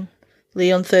 16,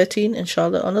 Lee on 13, and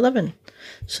Charlotte on 11.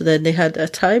 So then they had a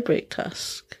tie-break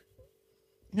task.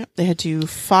 Yep, they had to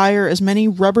fire as many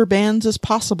rubber bands as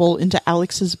possible into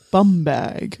Alex's bum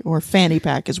bag, or fanny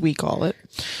pack as we call it.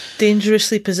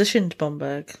 Dangerously positioned bum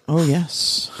bag. Oh,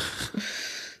 yes.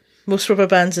 Most rubber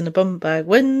bands in a bum bag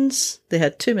wins. They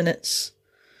had 2 minutes.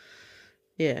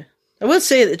 Yeah. I will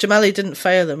say that Jamali didn't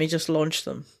fire them, he just launched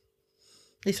them.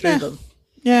 He threw them.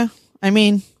 Yeah, I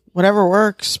mean, whatever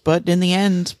works, but in the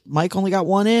end, Mike only got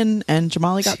 1 in, and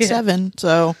Jamali got 7,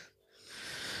 so...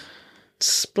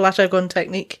 Splattergun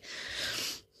technique.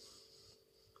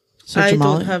 So I Jamali...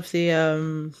 don't have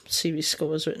the series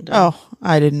scores written down. Oh,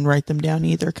 I didn't write them down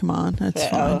either, come on, that's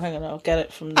fine. Oh, hang on, I'll get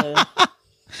it from the...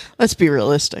 Let's be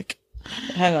realistic.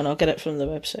 Hang on, I'll get it from the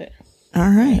website. All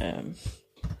right.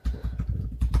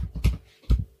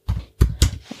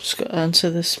 I've just got to answer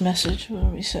this message. Where are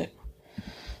we set?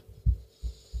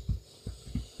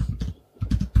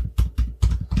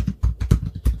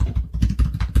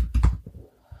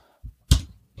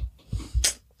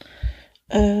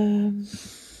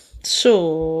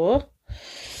 So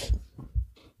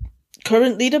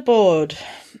current leaderboard.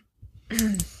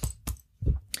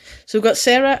 So we've got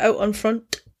Sarah out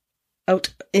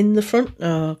in the front.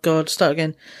 Oh God, start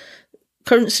again.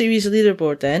 Current series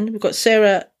leaderboard then. We've got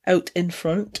Sarah out in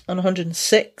front on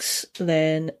 106,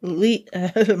 then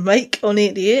Mike on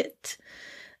 88,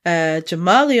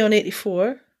 Jamali on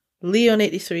 84, Lee on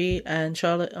 83, and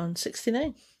Charlotte on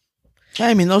 69.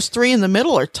 I mean, those 3 in the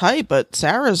middle are tight, but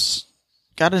Sarah's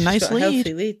got a nice lead.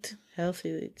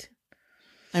 Healthy lead.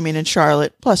 I mean, and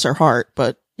Charlotte, bless her heart,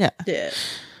 but yeah. Yeah.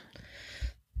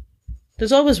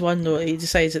 There's always one, though, he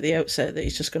decides at the outset that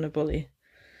he's just going to bully.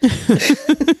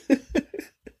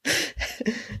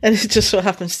 And it just so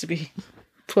happens to be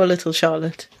poor little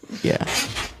Charlotte. Yeah.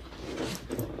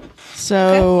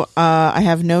 So, I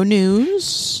have no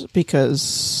news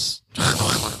because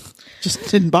just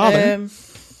didn't bother.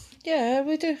 Yeah,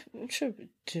 we do. I'm sure we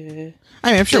do.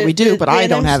 I mean, I'm sure we do, but I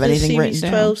don't have anything written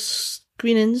down. 12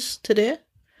 screenings today.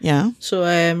 Yeah. So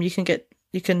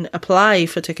you can apply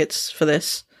for tickets for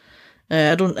this.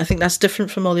 I think that's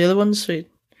different from all the other ones, where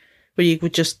you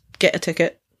would just get a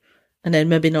ticket and then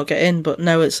maybe not get in. But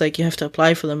now it's like you have to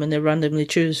apply for them, and they randomly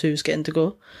choose who's getting to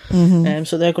go. Mm-hmm.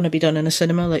 So they're going to be done in a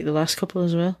cinema, like the last couple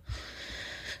as well.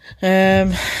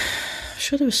 I'm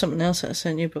sure there was something else that I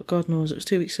sent you, but God knows, it was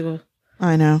 2 weeks ago.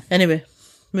 I know. Anyway,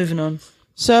 moving on.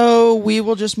 So we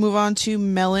will just move on to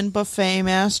Melon Buffet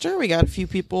Master. We got a few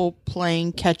people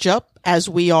playing catch up, as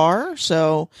we are.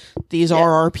 So these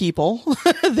are our people.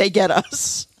 They get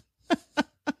us.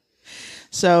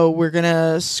 So we're going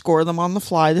to score them on the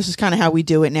fly. This is kind of how we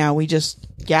do it now. We just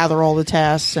gather all the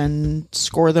tasks and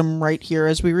score them right here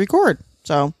as we record.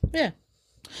 So yeah.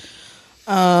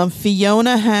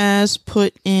 Fiona has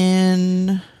put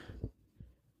in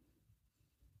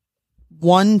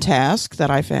 1 task that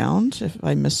I found. If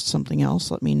I missed something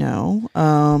else, let me know.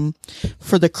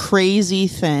 For the crazy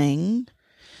thing.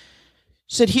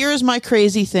 Said, here is my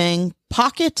crazy thing.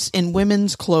 Pockets in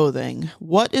women's clothing.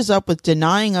 What is up with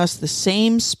denying us the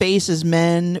same space as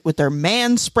men with their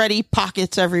man-spready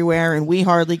pockets everywhere, and we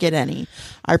hardly get any?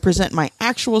 I present my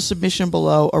actual submission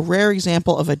below, a rare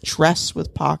example of a dress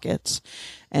with pockets.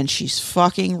 And she's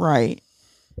fucking right.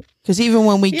 Because even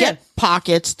when we get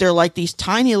pockets, they're like these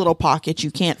tiny little pockets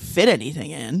you can't fit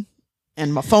anything in.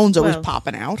 And my phone's always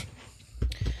popping out.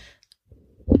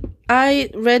 I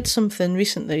read something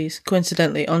recently,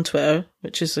 coincidentally, on Twitter,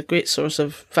 which is a great source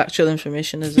of factual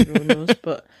information, as everyone knows,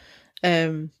 but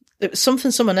it was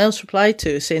something someone else replied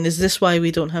to saying, is this why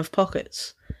we don't have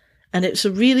pockets? And it's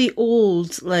a really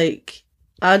old, like,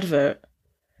 advert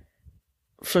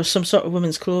for some sort of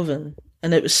women's clothing.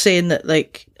 And it was saying that,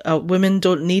 like, women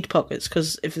don't need pockets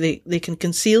because if they can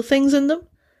conceal things in them.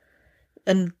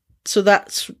 And so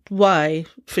that's why,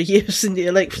 for years,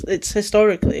 like, it's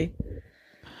historically,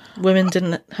 women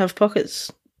didn't have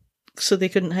pockets so they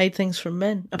couldn't hide things from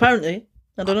men. Apparently.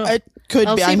 I don't know. It could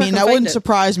be. I mean, that wouldn't it.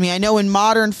 surprise me. I know in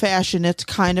modern fashion, it's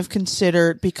kind of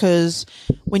considered because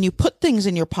when you put things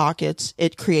in your pockets,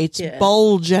 it creates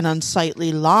bulge and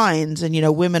unsightly lines. And,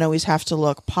 women always have to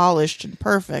look polished and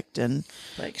perfect. And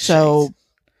like so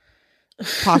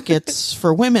pockets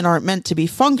for women aren't meant to be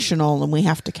functional and we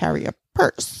have to carry a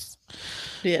purse.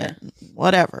 Yeah.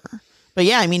 Whatever. But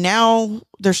yeah, I mean, now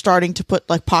they're starting to put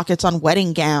like pockets on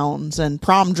wedding gowns and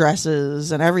prom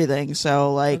dresses and everything.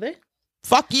 So like,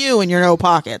 fuck you and your no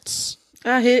pockets.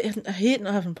 I hate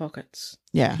not having pockets.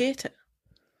 Yeah. I hate it.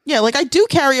 Yeah, like I do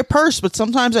carry a purse, but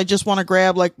sometimes I just want to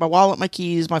grab like my wallet, my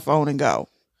keys, my phone and go.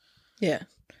 Yeah.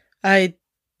 I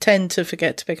tend to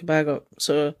forget to pick a bag up.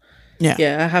 So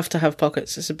yeah, I have to have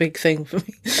pockets. It's a big thing for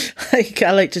me. Like,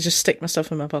 I like to just stick my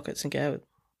stuff in my pockets and get out.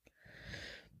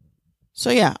 So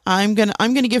yeah, I'm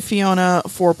gonna give Fiona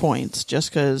 4 points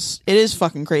just because it is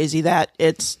fucking crazy that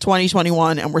it's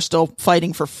 2021 and we're still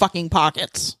fighting for fucking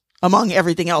pockets among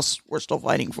everything else we're still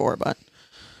fighting for. But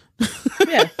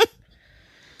yeah,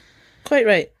 quite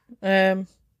right.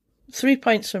 3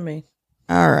 points for me.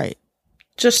 All right,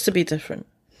 just to be different.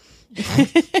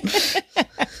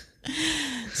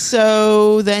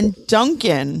 So then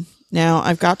Duncan. Now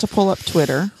I've got to pull up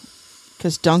Twitter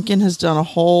because Duncan has done a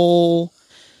whole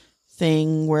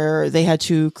thing where they had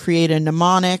to create a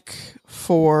mnemonic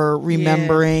for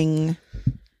remembering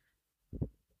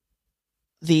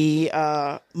the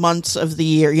months of the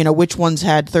year, which ones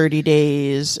had 30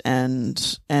 days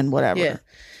and whatever. Yeah.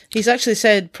 He's actually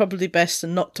said probably best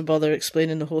not to bother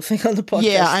explaining the whole thing on the podcast.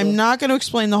 Yeah, I'm not going to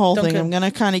explain the whole thing. I'm going to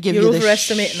kind of give you the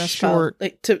overestimating us, short. Pal.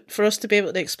 Like for us to be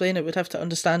able to explain it, we'd have to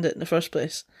understand it in the first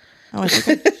place. Oh, I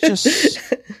think I just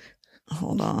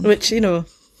hold on. Which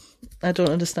I don't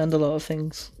understand a lot of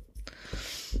things.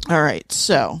 All right,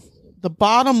 so the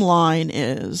bottom line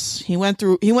is he went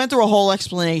through a whole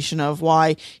explanation of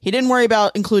why he didn't worry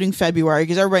about including February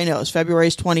because everybody knows February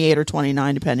is 28 or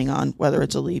 29 depending on whether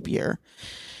it's a leap year.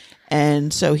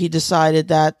 And so he decided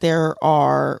that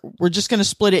we're just going to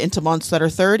split it into months that are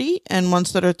 30 and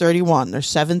months that are 31. There's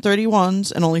 7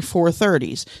 31s and only 4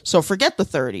 30s. So forget the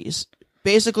 30s.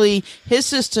 Basically, his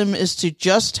system is to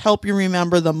just help you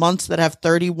remember the months that have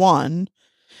 31,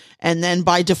 and then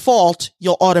by default,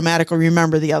 you'll automatically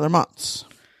remember the other months.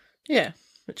 Yeah,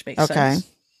 which makes sense.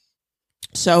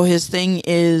 So his thing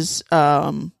is,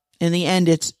 in the end,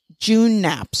 it's June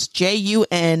naps,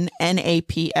 JUNNAPS.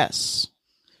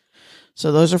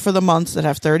 So those are for the months that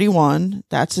have 31.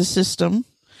 That's his system.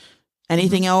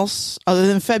 Anything else other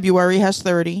than February has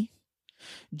 30.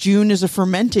 June is a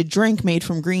fermented drink made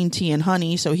from green tea and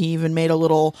honey, so he even made a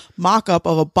little mock-up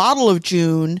of a bottle of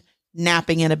June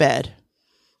napping in a bed.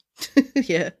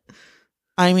 Yeah.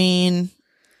 I mean,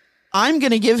 I'm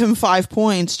going to give him 5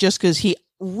 points just because he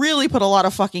really put a lot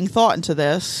of fucking thought into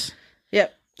this.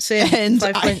 Yep, same. And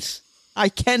 5 points. I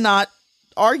cannot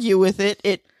argue with it.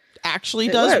 It actually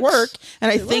does work,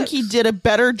 and I think he did a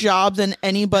better job than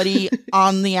anybody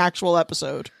on the actual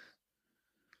episode.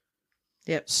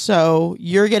 Yep. So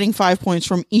you're getting 5 points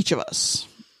from each of us.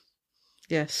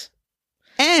 Yes.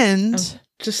 And I'm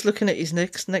just looking at his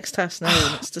next task now,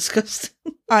 and it's disgusting.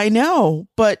 I know,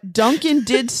 but Duncan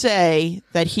did say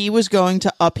that he was going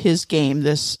to up his game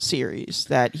this series.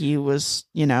 That he was,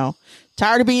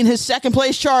 tired of being his second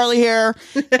place Charlie here,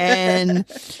 and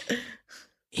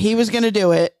he was going to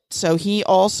do it. So he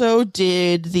also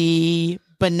did the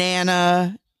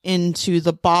banana into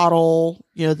the bottle,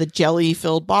 the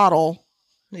jelly-filled bottle.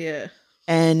 Yeah.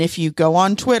 And if you go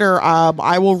on Twitter,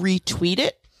 I will retweet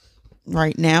it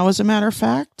right now, as a matter of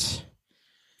fact.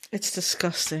 It's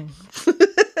disgusting.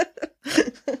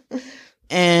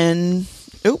 And,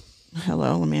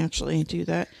 hello, let me actually do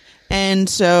that. And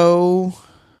so,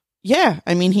 yeah,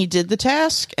 I mean, he did the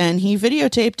task and he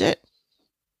videotaped it.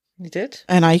 He did.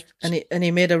 And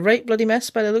he made a right bloody mess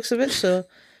by the looks of it, so.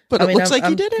 But it looks like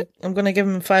he did it. I'm going to give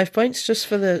him 5 points just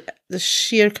for the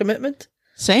sheer commitment.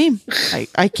 Same.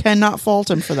 I cannot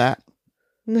fault him for that.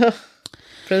 No.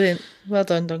 Brilliant. Well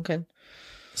done, Duncan.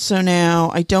 So now,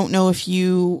 I don't know if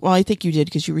I think you did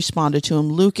because you responded to him.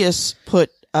 Lucas put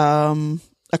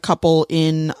a a couple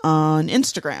in on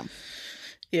Instagram.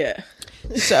 Yeah.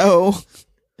 So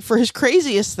for his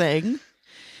craziest thing,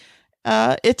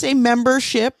 it's a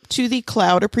membership to the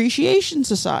Cloud Appreciation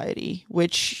Society,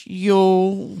 which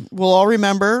will all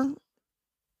remember.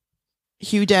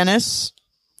 Hugh Dennis.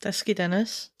 Dusky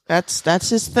Dennis. That's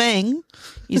his thing.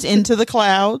 He's into the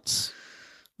clouds.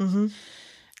 Mm-hmm.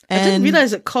 I didn't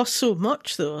realise it cost so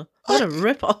much, though. What a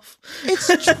rip-off. It's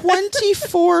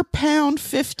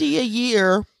 £24.50 a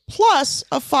year plus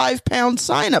a £5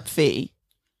 sign-up fee.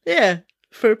 Yeah,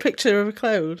 for a picture of a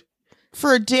cloud.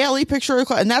 For a daily picture of a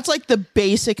cloud. And that's like the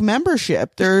basic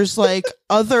membership. There's like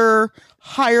other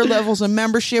higher levels of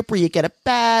membership where you get a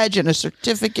badge and a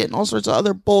certificate and all sorts of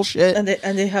other bullshit. And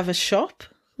they have a shop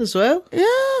as well?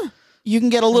 Yeah. You can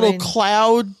get a little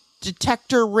cloud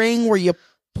detector ring where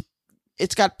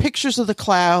it's got pictures of the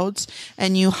clouds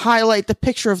and you highlight the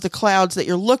picture of the clouds that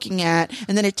you're looking at,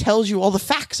 and then it tells you all the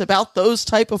facts about those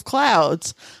type of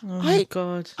clouds. Oh my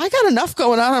God. I got enough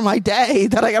going on in my day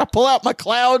that I got to pull out my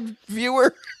cloud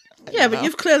viewer. Yeah, but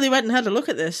you've clearly went and had a look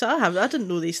at this. I didn't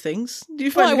know these things.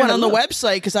 I went on the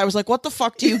website because I was like, what the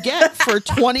fuck do you get for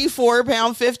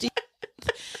 £24.50?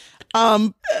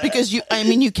 Because you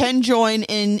can join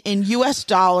in US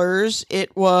dollars.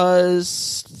 It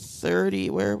was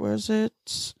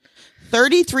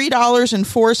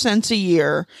 $33.04 a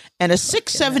year and a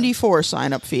 $6.74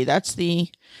 sign up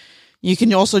fee. You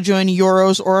can also join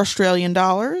euros or Australian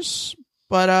dollars,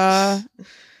 but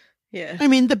yeah. I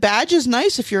mean, the badge is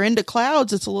nice if you're into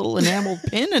clouds. It's a little enameled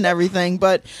pin and everything,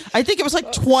 but I think it was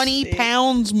like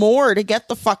 £20 more to get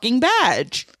the fucking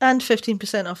badge. And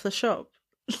 15% off the shop.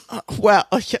 Well,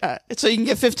 yeah. So you can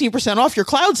get 15% off your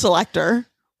cloud selector.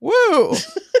 Woo!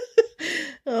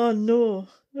 Oh no,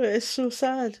 it's so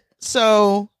sad.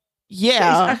 So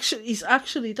yeah, he's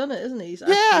actually done it, isn't he? He's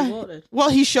actually wanted. Well,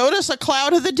 he showed us a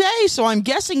cloud of the day, so I'm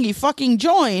guessing he fucking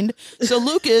joined. So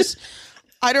Lucas,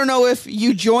 I don't know if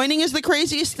you joining is the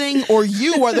craziest thing or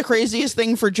you are the craziest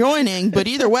thing for joining, but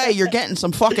either way, you're getting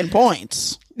some fucking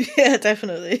points. Yeah,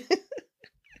 definitely.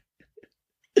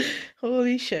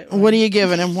 Holy shit! Man. What are you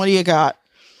giving him? What do you got?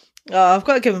 Oh, I've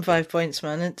got to give him 5 points,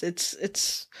 man.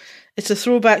 It's a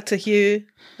throwback to Hugh,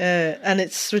 and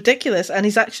it's ridiculous. And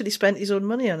he's actually spent his own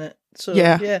money on it. So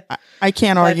yeah, I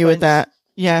can't argue with that.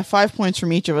 Yeah, 5 points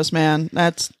from each of us, man.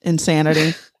 That's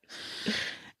insanity.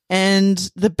 And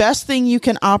the best thing you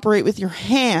can operate with your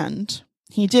hand,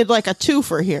 he did like a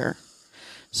twofer here.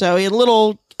 So he had a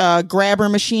little grabber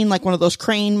machine, like one of those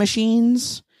crane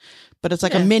machines, but it's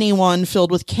like a mini one filled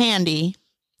with candy.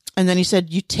 And then he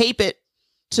said you tape it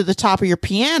to the top of your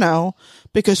piano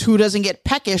because who doesn't get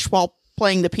peckish while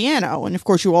playing the piano? And of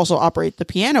course you also operate the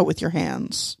piano with your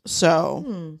hands.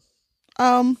 So,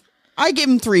 I give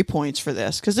him 3 points for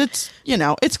this because it's,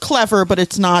 it's clever, but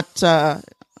it's not, I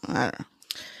don't know.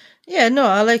 Yeah, no,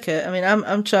 I like it. I mean,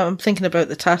 I'm thinking about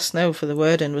the task now for the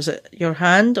wording. Was it your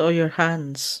hand or your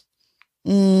hands?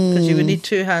 Because you would need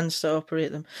 2 hands to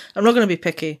operate them. I'm not going to be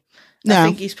picky. No. I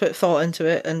think he's put thought into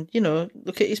it, and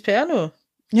look at his piano.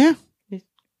 Yeah,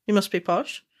 you must be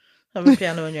posh. Having a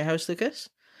piano in your house, Lucas.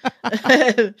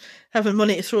 Having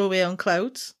money to throw away on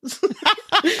clouds.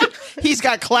 He's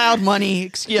got cloud money. I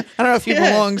don't know if he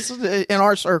belongs in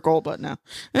our circle, but no.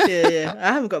 yeah.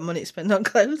 I haven't got money to spend on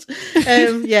clouds.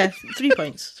 3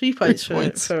 points. 3 points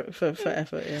for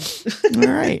effort. Yeah.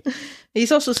 All right.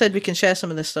 He's also said we can share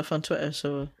some of this stuff on Twitter,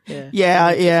 so yeah.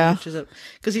 Yeah.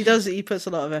 Because he puts a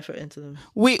lot of effort into them.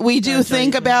 We do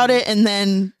think about it, and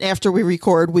then after we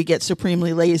record, we get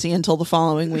supremely lazy until the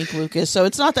following week, Lucas. So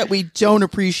it's not that we don't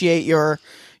appreciate your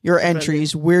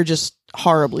entries. We're just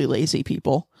horribly lazy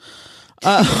people.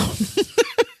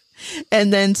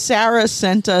 And then Sarah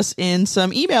sent us in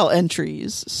some email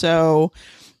entries. So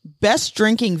best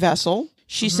drinking vessel.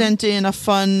 She sent in a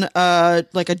fun,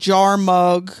 like a jar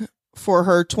mug for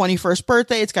her 21st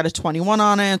birthday. It's got a 21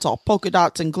 on it. It's all polka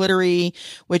dots and glittery,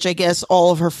 which I guess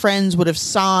all of her friends would have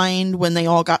signed when they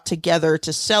all got together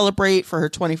to celebrate for her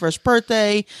 21st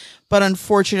birthday. But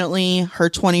unfortunately,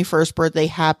 her 21st birthday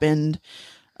happened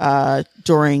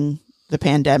during the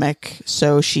pandemic,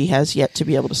 so she has yet to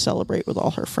be able to celebrate with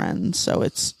all her friends. So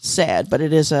it's sad, but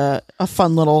it is a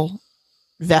fun little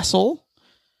vessel.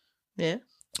 Yeah.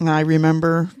 I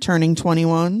remember turning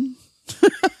 21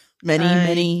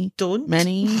 many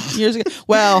years ago.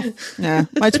 Well, yeah,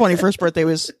 my 21st birthday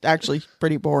was actually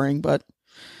pretty boring, but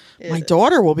my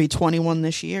daughter will be 21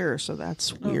 this year, so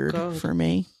that's weird for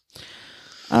me.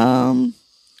 So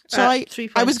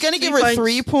I was going to give her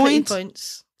 3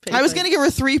 points. I was going to give her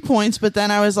 3 points, but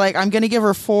then I was like, I'm going to give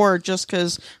her 4 just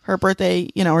because her birthday,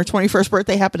 her 21st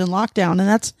birthday happened in lockdown, and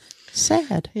that's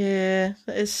Sad. Yeah,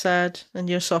 it is sad. And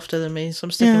you're softer than me, so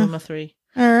I'm sticking with my 3.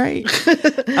 All right.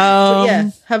 But yeah,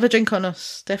 have a drink on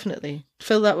us, definitely.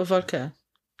 Fill that with vodka.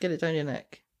 Get it down your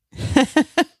neck.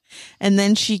 And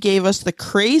then she gave us the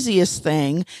craziest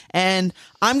thing. And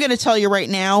I'm going to tell you right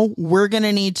now, we're going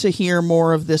to need to hear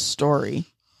more of this story.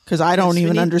 Because I don't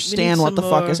even understand what the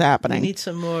fuck is happening. We need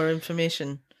some more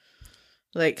information.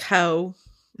 Like how,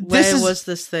 where was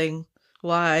this thing?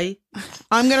 Why?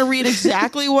 I'm going to read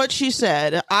exactly what she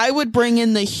said. I would bring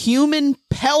in the human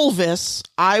pelvis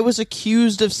I was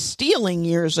accused of stealing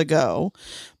years ago,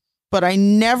 but I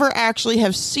never actually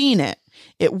have seen it.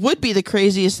 It would be the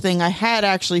craziest thing I had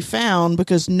actually found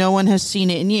because no one has seen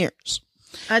it in years.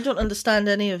 I don't understand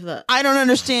any of that. I don't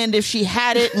understand if she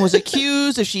had it and was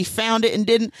accused, if she found it and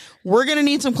didn't. We're going to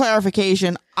need some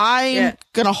clarification. I'm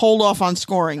going to hold off on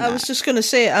scoring that. I was just going to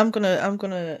say, I'm going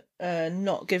to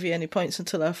not give you any points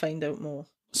until I find out more.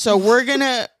 So we're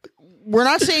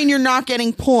not saying you're not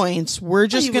getting points. We're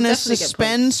just going to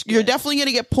suspend. You're definitely going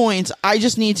to get points. I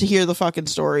just need to hear the fucking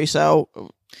story. So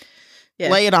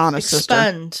lay it on us,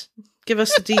 Expand. sister. Give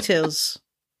us the details.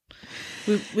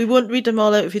 We won't read them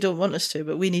all out if you don't want us to,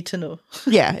 but we need to know.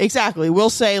 Yeah, exactly. We'll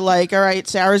say like, all right,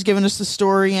 Sarah's given us the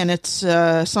story and it's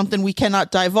something we cannot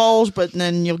divulge, but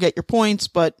then you'll get your points.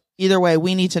 But either way,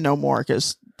 we need to know more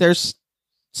because there's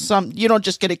you don't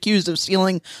just get accused of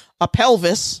stealing a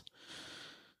pelvis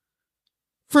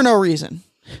for no reason.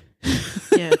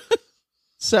 Yeah.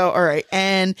 So, all right.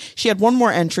 And she had one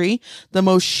more entry. The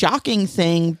most shocking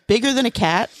thing, bigger than a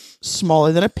cat,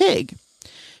 smaller than a pig.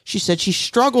 She said she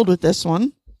struggled with this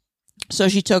one. So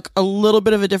she took a little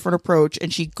bit of a different approach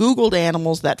and she Googled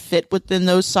animals that fit within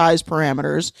those size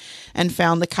parameters and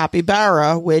found the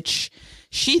capybara, which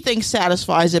she thinks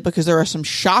satisfies it because there are some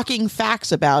shocking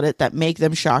facts about it that make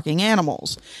them shocking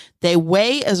animals. They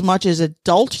weigh as much as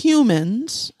adult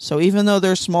humans. So even though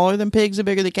they're smaller than pigs and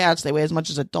bigger than cats, they weigh as much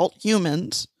as adult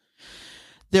humans.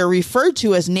 They're referred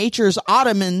to as nature's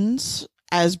ottomans,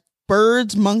 as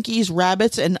birds, monkeys,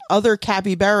 rabbits, and other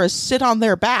capybaras sit on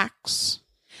their backs,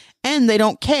 and they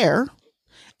don't care,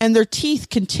 and their teeth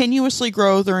continuously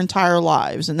grow their entire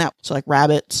lives. And that's like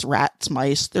rabbits, rats,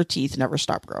 mice, their teeth never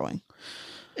stop growing.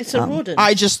 It's a rodent.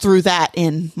 I just threw that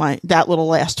in that little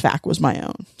last fact was my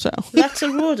own. So that's a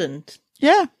rodent.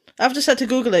 Yeah. I've just had to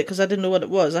Google it because I didn't know what it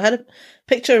was. I had a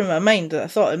picture in my mind that I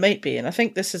thought it might be, and I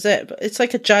think this is it, but it's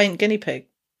like a giant guinea pig.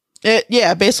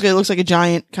 Basically it looks like a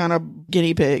giant kind of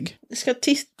guinea pig. It's got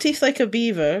teeth like a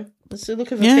beaver. It's the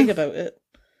look of a pig about it.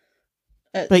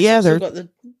 But yeah, they've got the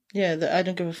I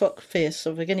don't give a fuck face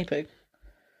of a guinea pig.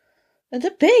 And they're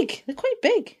big. They're quite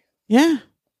big. Yeah.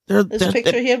 There's a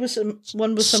picture here with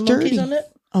one with some monkeys on it.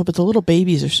 Oh, but the little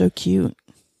babies are so cute.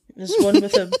 There's one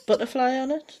with a butterfly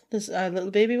on it. There's a little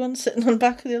baby one sitting on the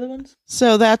back of the other ones.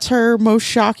 So that's her most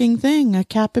shocking thing, a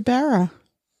capybara.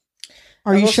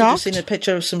 Are you shocked? I've just seen a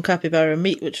picture of some capybara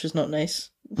meat, which was not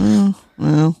nice. Oh,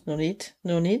 well. No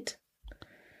need.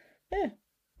 Yeah.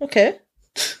 Okay.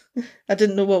 I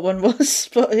didn't know what one was,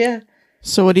 but yeah.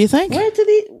 So what do you think? Where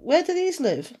do these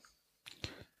live?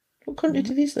 What country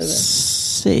do these live in?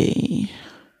 See.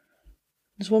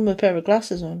 There's one with a pair of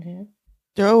glasses on here.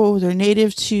 They're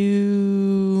native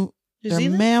to... They're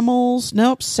mammals.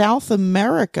 Nope, South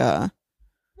America.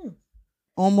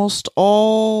 Almost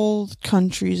all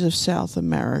countries of South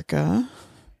America.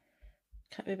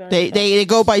 They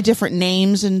go by different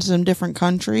names in some different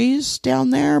countries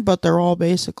down there, but they're all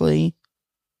basically...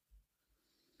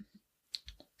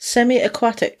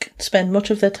 Semi-aquatic. Spend much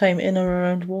of their time in or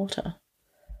around water.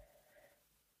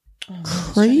 Oh,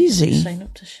 crazy. Sign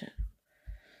up to shit.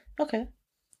 Okay.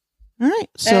 All right.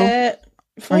 So,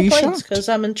 4 points because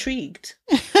I'm intrigued.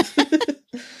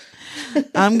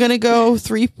 I'm going to go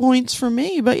 3 points for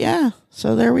me, but yeah.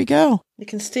 So there we go. You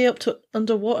can stay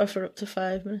underwater for up to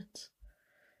 5 minutes.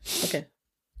 Okay.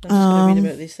 I'm just going to read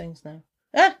about these things now.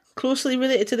 Closely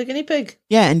related to the guinea pig.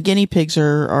 Yeah, and guinea pigs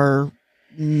are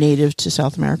native to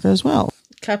South America as well.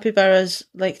 Capybaras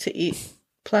like to eat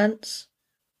plants,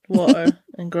 water,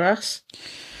 and grass.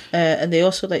 And they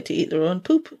also like to eat their own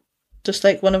poop. Just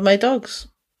like one of my dogs.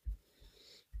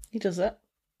 He does that.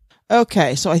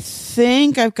 Okay, so I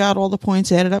think I've got all the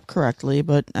points added up correctly,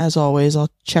 but as always,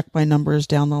 I'll check my numbers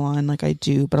down the line like I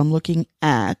do. But I'm looking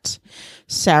at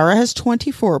Sarah has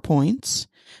 24 points,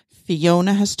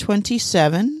 Fiona has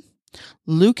 27,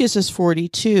 Lucas is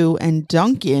 42, and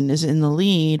Duncan is in the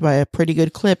lead by a pretty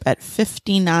good clip at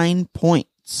 59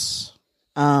 points.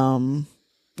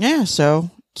 Yeah,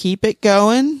 so keep it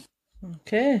going.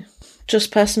 Okay.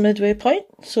 Just past the midway point,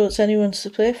 so it's anyone's to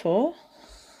play for.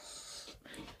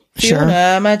 Fiona,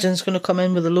 I imagine, is going to come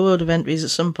in with a load of entries at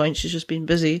some point. She's just been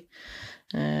busy.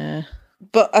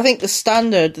 But I think the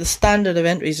standard of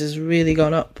entries has really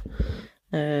gone up.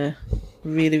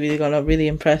 Really gone up. Really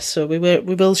impressed. So we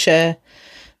will share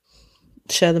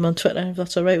them on Twitter if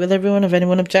that's all right with everyone. If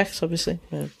anyone objects, obviously,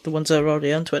 the ones that are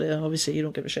already on Twitter, obviously you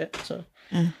don't give a shit. So.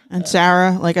 And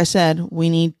Sarah, like I said, we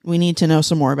need to know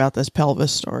some more about this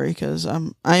pelvis story because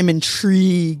I'm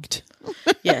intrigued.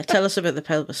 Yeah, tell us about the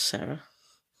pelvis, Sarah.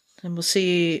 And we'll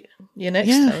see you next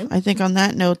time. I think on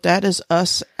that note, that is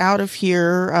us out of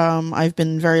here. I've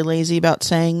been very lazy about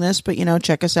saying this, but,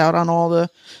 check us out on all the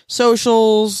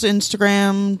socials,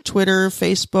 Instagram, Twitter,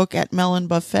 Facebook at Melon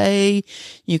Buffet.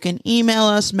 You can email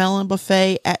us,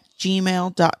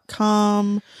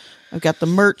 melonbuffet@gmail.com. I've got the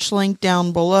merch link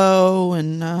down below.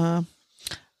 And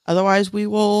otherwise, we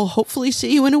will hopefully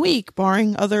see you in a week,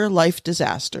 barring other life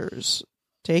disasters.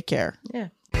 Take care. Yeah.